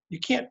 You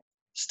can't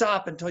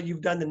stop until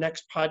you've done the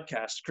next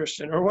podcast,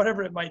 Christian, or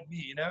whatever it might be.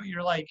 You know,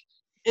 you're like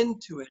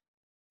into it.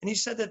 And he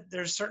said that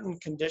there's certain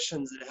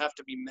conditions that have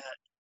to be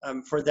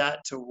met for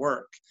that to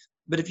work.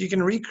 But if you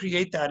can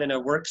recreate that in a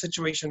work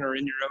situation or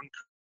in your own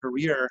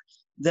career,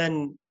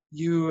 then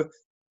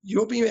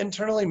you'll be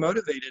internally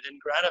motivated and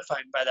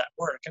gratified by that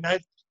work.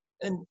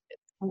 And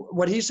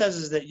what he says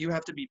is that you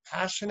have to be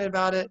passionate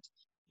about it.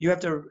 You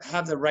have to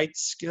have the right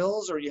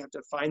skills, or you have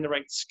to find the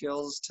right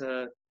skills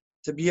to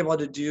be able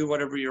to do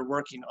whatever you're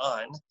working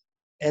on.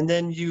 And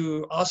then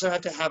you also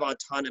have to have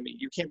autonomy.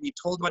 You can't be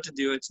told what to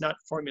do. It's not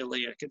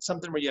formulaic. It's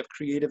something where you have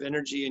creative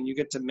energy and you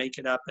get to make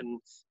it up and,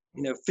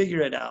 you know,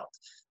 figure it out.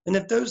 And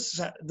if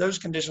those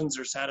conditions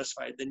are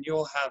satisfied, then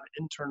you'll have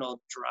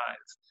internal drive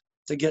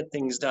to get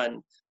things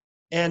done.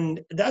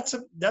 And that's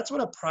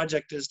what a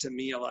project is to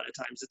me a lot of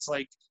times. It's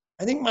like,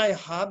 I think my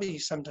hobby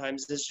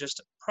sometimes is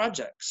just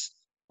projects.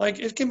 Like,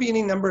 it can be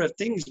any number of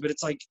things, but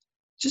it's like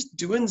just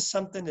doing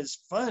something is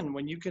fun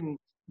when you can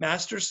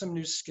master some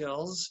new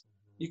skills.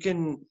 You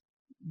can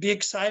be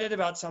excited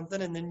about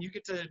something, and then you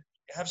get to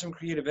have some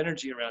creative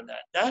energy around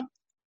that.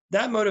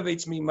 That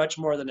motivates me much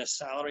more than a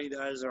salary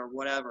does or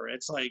whatever.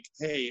 It's like,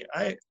 hey,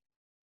 I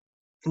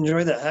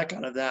enjoy the heck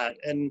out of that.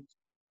 And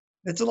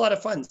it's a lot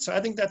of fun. So I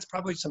think that's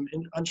probably some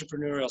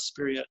entrepreneurial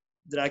spirit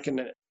that I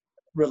can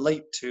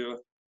relate to.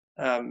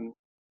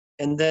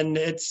 And then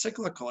it's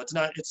cyclical. It's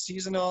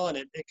seasonal, and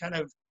it kind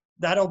of,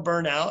 that'll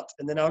burn out,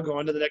 and then I'll go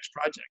on to the next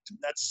project.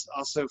 That's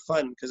also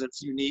fun because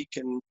it's unique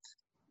and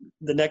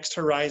the next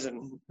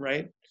horizon,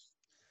 right?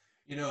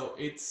 You know,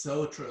 it's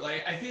so true.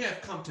 Like, I think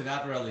I've come to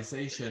that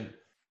realization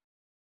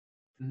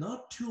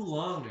not too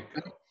long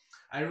ago.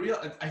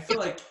 I feel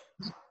like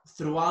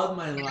throughout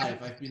my life,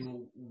 I've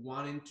been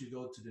wanting to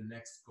go to the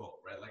next goal,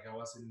 right? Like, I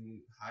was in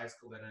high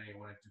school, then I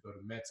wanted to go to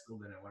med school,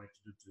 then I wanted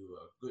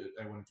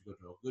to go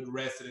to a good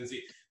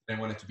residency, then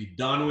I wanted to be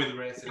done with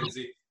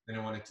residency, then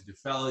I wanted to do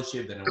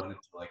fellowship, then I wanted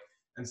to, like,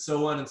 and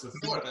so on and so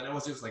forth. And I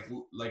was just like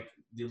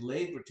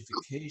delayed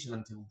gratification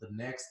until the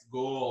next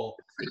goal,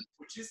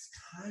 which is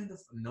kind of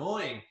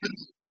annoying.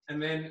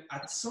 And then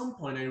at some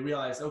point I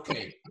realized,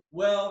 okay,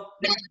 well,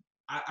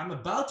 I'm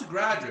about to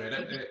graduate,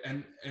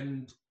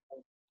 and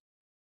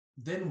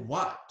then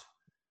what?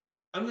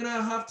 I'm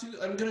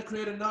gonna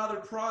create another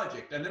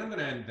project, and then I'm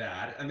gonna end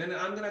that, and then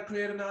I'm gonna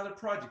create another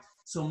project.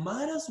 So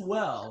might as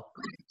well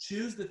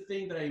choose the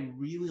thing that I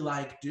really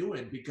like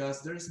doing,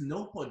 because there's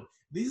no point.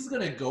 This is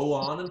gonna go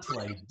on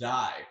until I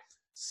die.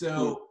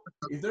 So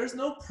if there's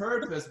no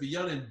purpose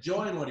beyond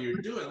enjoying what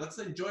you're doing, let's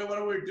enjoy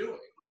what we're doing.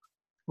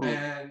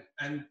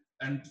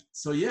 And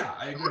so yeah,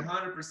 I agree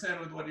 100%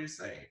 with what you're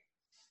saying.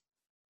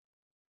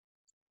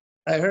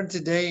 I heard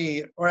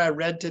today, or I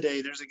read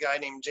today, there's a guy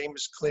named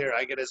James Clear.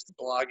 I get his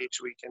blog each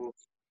week, and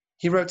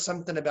he wrote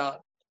something about,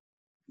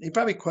 he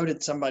probably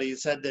quoted somebody who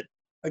said that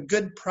a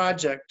good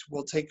project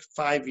will take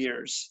 5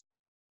 years.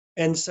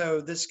 And so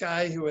this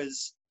guy who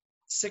is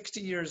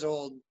 60 years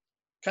old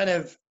kind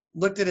of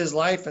looked at his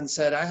life and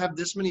said, I have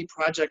this many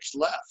projects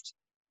left.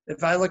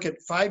 If I look at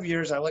 5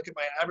 years, I look at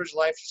my average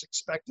life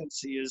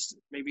expectancy is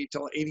maybe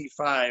till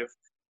 85.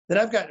 Then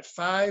I've got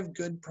 5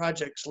 good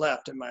projects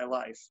left in my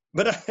life.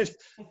 But I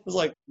was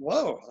like,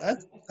 whoa, I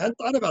hadn't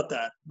thought about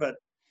that. But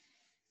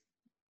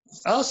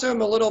I also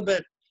am a little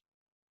bit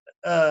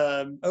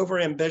over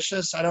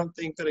ambitious. I don't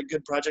think that a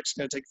good project's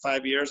going to take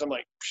 5 years. I'm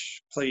like,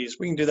 please,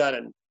 we can do that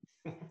in.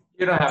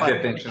 You don't have the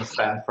attention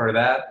span for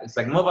that. It's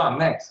like, move on,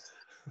 next.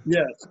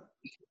 Yes.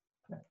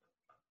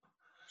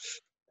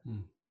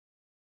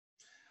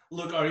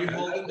 Luke, are you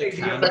holding the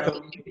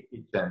camera?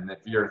 If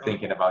you're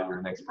thinking about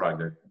your next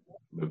project,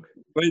 Luke.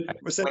 Wait,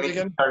 what's that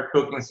again? Start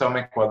cooking some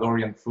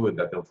Ecuadorian food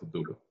at El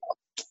Futuro.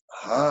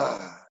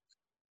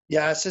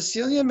 Yeah,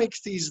 Cecilia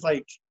makes these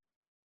like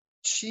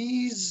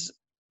cheese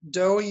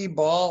doughy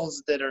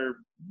balls that are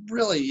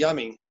really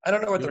yummy. I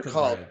don't know what they're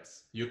called.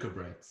 Yuca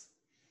breads.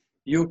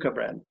 Yuca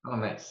bread. Oh,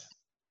 nice.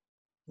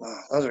 Oh,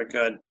 those are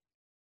good.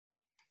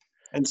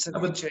 And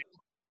ceviche.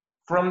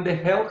 From the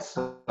health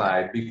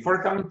side,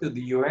 before coming to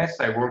the US,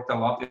 I worked a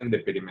lot in the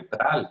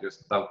perimetral,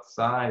 just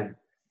outside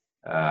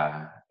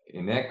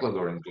in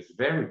Ecuador, in just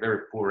very,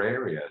 very poor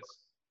areas.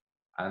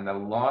 And a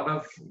lot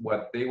of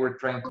what they were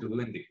trying to do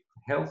in the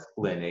health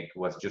clinic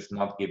was just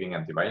not giving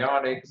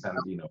antibiotics and,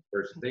 you know,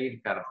 first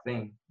aid kind of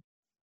thing.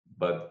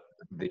 But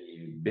the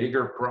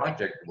bigger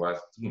project was,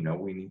 you know,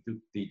 we need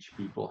to teach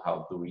people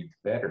how to eat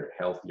better,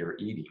 healthier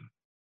eating.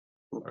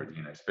 Or,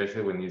 you know,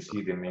 especially when you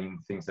see the main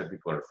things that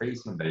people are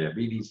facing,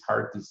 diabetes,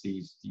 heart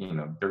disease, you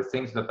know, there are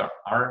things that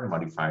are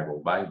modifiable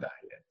by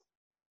diet.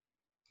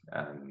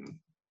 And,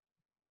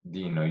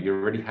 you know, you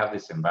already have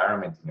this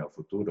environment in El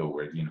Futuro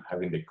where, you know,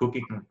 having the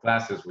cooking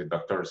classes with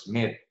Dr.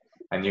 Smith,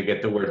 and you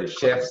get to wear the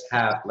chef's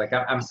hat. Like,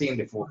 I'm seeing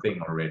the full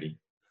thing already.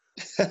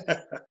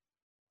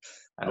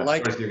 And of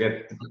course, you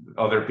get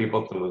other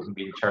people to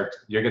be in charge.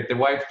 You get the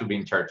wife to be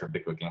in charge of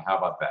the cooking. How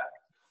about that?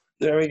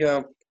 There we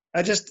go.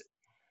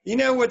 You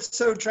know what's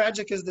so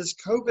tragic is this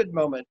COVID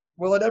moment.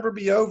 Will it ever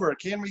be over?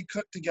 Can we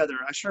cook together?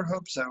 I sure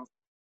hope so.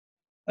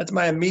 That's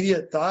my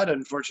immediate thought.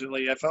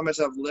 Unfortunately, I found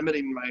myself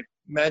limiting my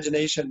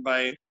imagination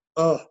by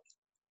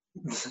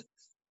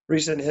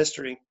recent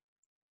history.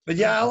 But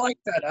yeah, I like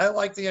that. I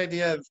like the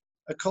idea of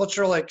a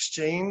cultural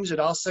exchange. It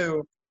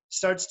also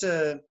starts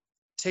to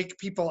take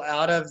people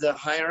out of the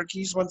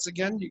hierarchies once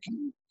again. You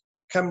can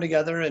come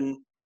together and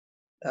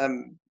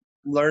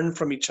learn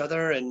from each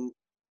other, and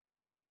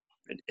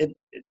it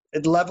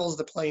levels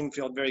the playing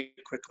field very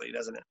quickly,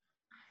 doesn't it?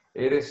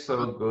 It is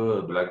so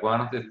good. Like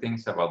one of the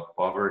things about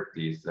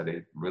poverty is that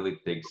it really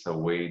takes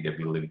away the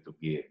ability to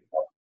give.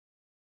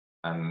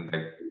 And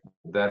like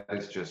that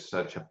is just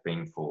such a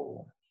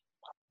painful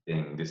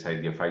thing, this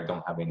idea of I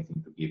don't have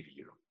anything to give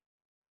you.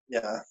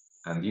 Yeah.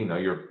 And you know,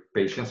 your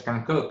patients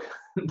can cook.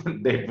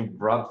 They've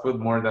brought food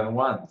more than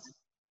once.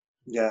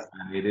 Yeah.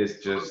 And it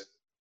is just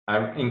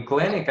in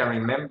clinic, I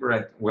remember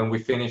it, when we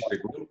finished the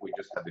group, we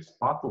just had this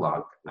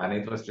potluck, and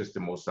it was just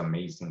the most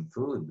amazing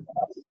food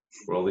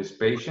for all these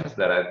patients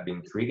that I'd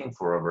been treating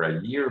for over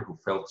a year who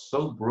felt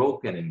so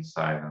broken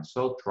inside and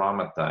so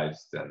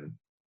traumatized, and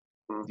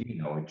you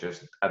know,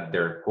 just at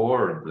their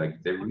core,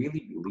 like they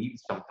really believed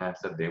sometimes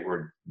that they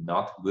were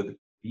not good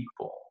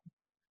people.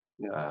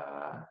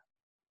 Yeah.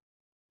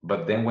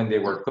 But then when they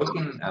were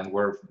cooking and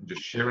were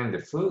just sharing the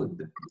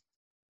food,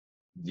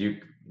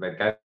 you like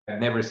I've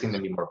never seen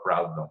them be more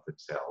proud of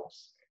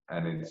themselves,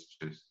 and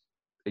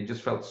it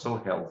just felt so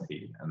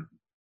healthy,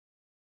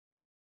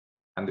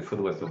 and the food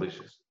was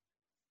delicious.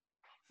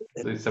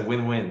 So it's a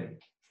win-win.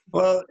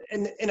 Well,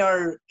 in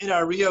our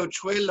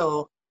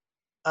Riachuelo,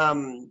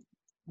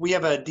 we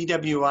have a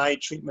DWI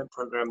treatment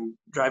program,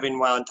 driving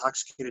while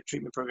intoxicated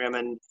treatment program,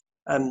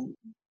 and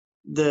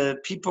the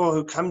people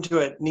who come to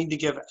it need to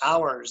give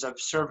hours of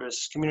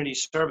service, community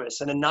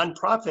service, and a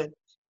nonprofit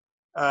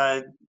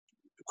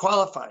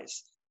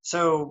qualifies.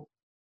 So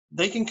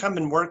they can come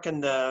and work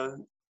in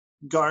the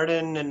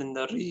garden and in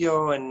the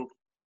Rio and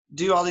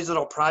do all these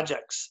little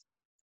projects.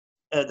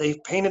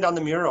 They've painted on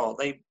the mural.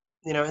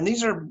 And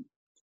these are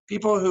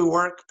people who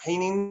work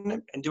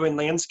painting and doing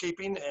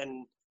landscaping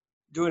and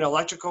doing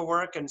electrical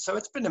work. And so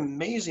it's been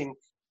amazing.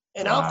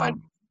 And Wow.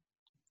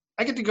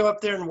 I get to go up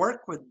there and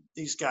work with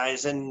these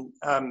guys, and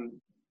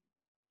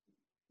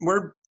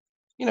we're,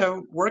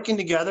 working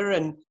together.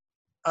 And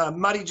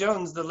Mari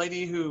Jones, the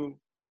lady who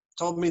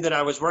told me that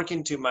I was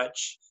working too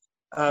much,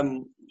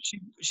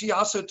 she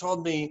also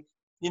told me,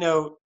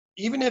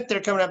 even if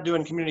they're coming up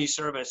doing community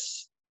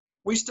service,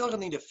 we still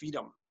need to feed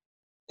them.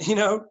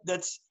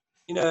 This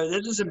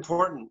is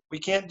important. We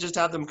can't just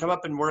have them come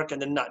up and work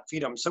and then not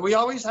feed them. So we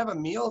always have a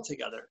meal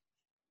together.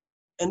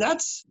 And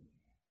that's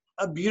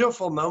a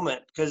beautiful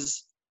moment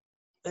because,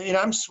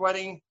 I'm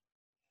sweating.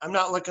 I'm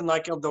not looking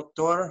like El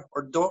Doctor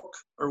or Doc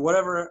or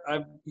whatever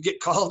I get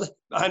called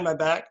behind my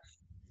back.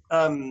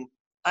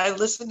 I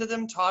listen to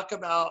them talk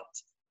about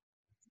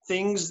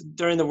things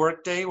during the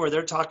workday where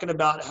they're talking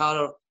about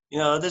how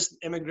to, this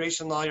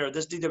immigration lawyer, or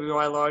this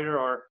DWI lawyer,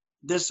 or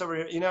this over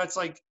here. It's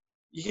like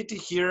you get to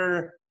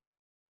hear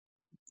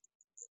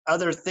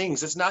other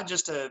things. It's not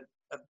just a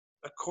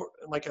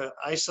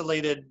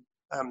isolated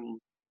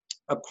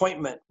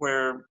appointment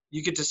where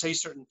you get to say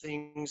certain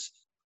things.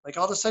 Like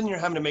all of a sudden you're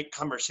having to make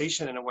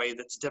conversation in a way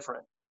that's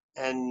different,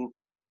 and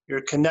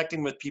you're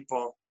connecting with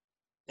people.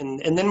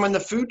 And then when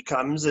the food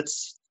comes,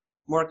 it's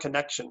more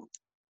connection.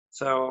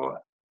 So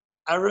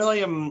I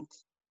really I'm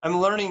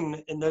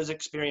learning in those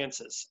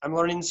experiences. I'm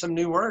learning some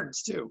new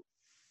words too.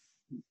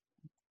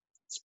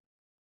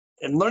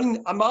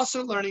 I'm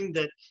also learning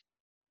that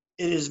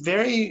it is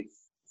very,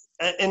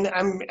 and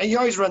you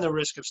always run the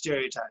risk of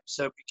stereotypes,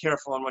 so be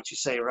careful on what you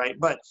say, right?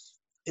 But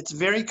it's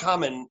very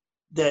common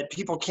that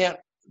people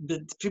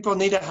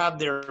need to have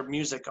their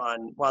music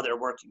on while they're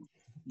working,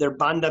 their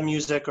banda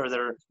music or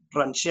their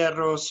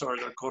rancheros or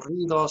their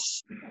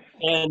corridos.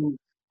 And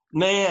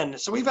man,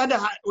 so we've had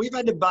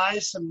to buy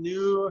some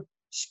new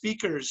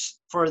speakers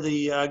for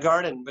the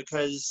garden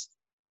because,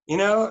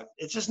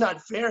 it's just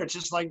not fair. It's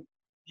just like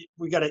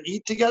we got to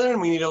eat together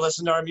and we need to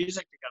listen to our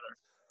music together.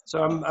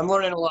 So I'm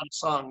learning a lot of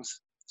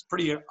songs. It's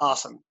pretty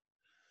awesome.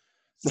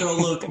 So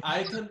look,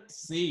 I can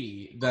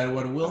see that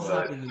what will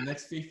happen in the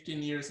next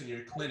 15 years in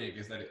your clinic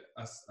is that,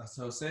 as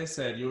Jose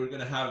said, you're going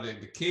to have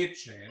the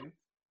kitchen,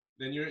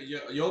 then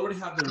you already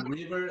have the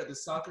river, the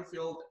soccer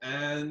field,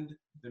 and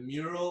the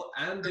mural,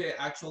 and the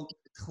actual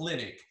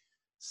clinic.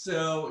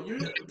 So you're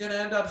going to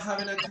end up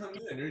having a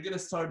commune. You're going to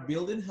start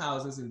building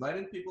houses,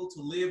 inviting people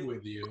to live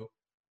with you,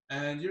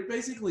 and you're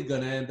basically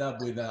going to end up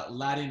with a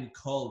Latin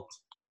cult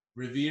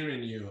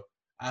revering you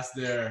as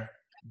their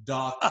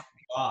doc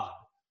god.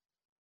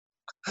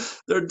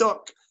 They're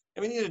doc.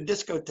 And we need a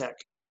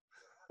discotheque.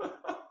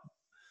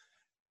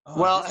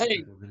 Well,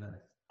 hey,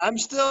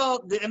 nice.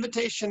 The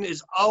invitation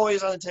is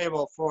always on the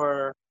table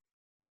for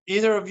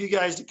either of you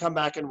guys to come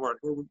back and work.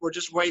 We're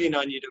just waiting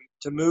on you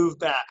to move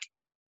back.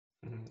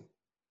 Mm-hmm.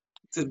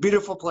 It's a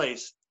beautiful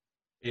place.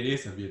 It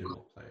is a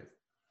beautiful place.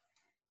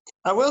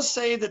 I will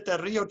say that the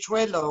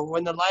Riachuelo,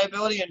 when the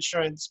liability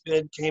insurance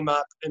bid came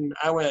up, and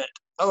I went,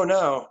 oh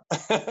no,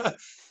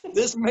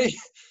 this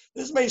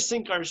may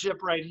sink our ship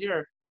right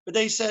here. But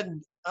they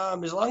said,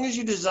 as long as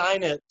you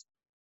design it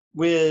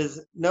with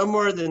no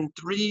more than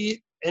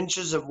 3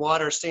 inches of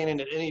water standing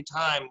at any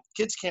time,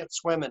 kids can't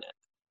swim in it.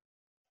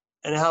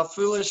 And how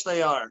foolish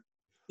they are.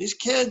 These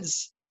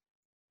kids,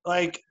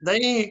 like,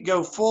 they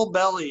go full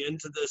belly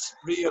into this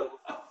rio.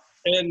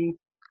 And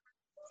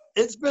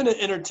it's been an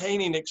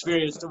entertaining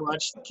experience to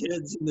watch the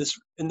kids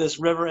in this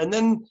river. And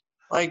then,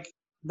 like,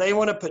 they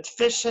want to put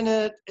fish in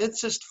it.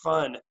 It's just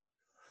fun.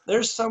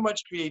 There's so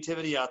much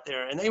creativity out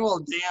there, and they will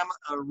dam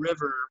a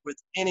river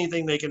with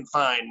anything they can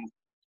find.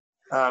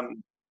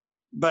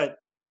 But,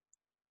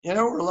 you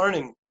know, we're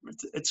learning.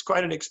 It's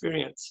quite an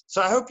experience.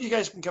 So I hope you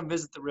guys can come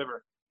visit the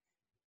river.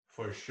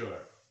 For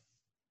sure.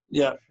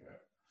 Yeah. For sure.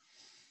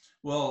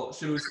 Well,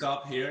 should we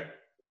stop here?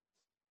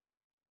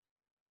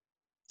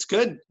 It's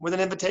good with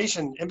an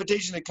invitation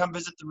to come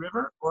visit the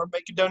river or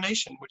make a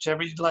donation,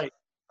 whichever you'd like.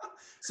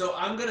 So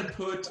I'm going to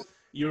put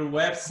your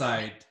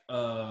website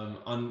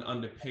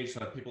on the page so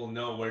that people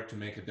know where to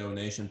make a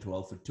donation to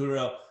El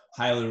Futuro.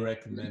 Highly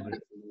recommend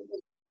it.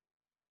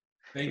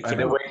 Thank By you.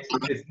 the way,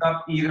 it's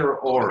not either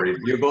or. If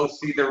you go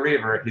see the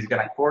river, he's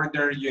gonna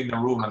corner you in the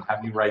room and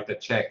have you write a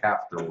check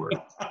afterward.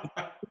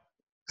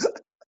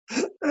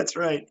 That's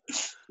right.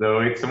 So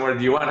it's more,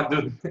 do you want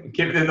to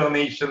give the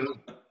donation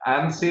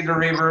and see the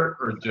river,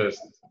 or just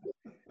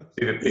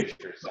see the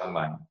pictures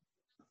online?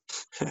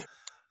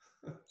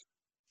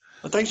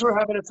 Well, thanks for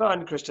having us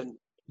on, Christian.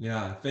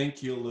 Yeah,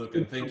 thank you, Luke,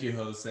 and thank you,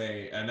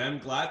 Jose. And I'm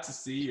glad to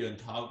see you and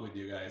talk with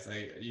you guys.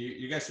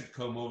 You guys should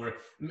come over.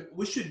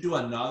 We should do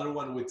another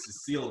one with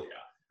Cecilia.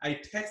 I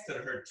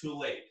texted her too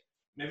late.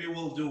 Maybe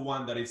we'll do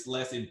one that is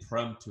less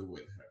impromptu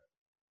with her.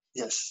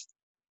 Yes,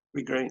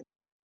 be great.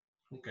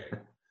 Okay,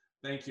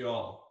 thank you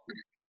all.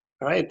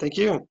 All right, thank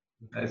you.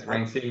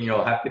 Nice seeing you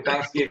all. Happy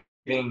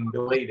Thanksgiving,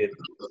 belated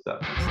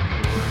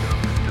stuff.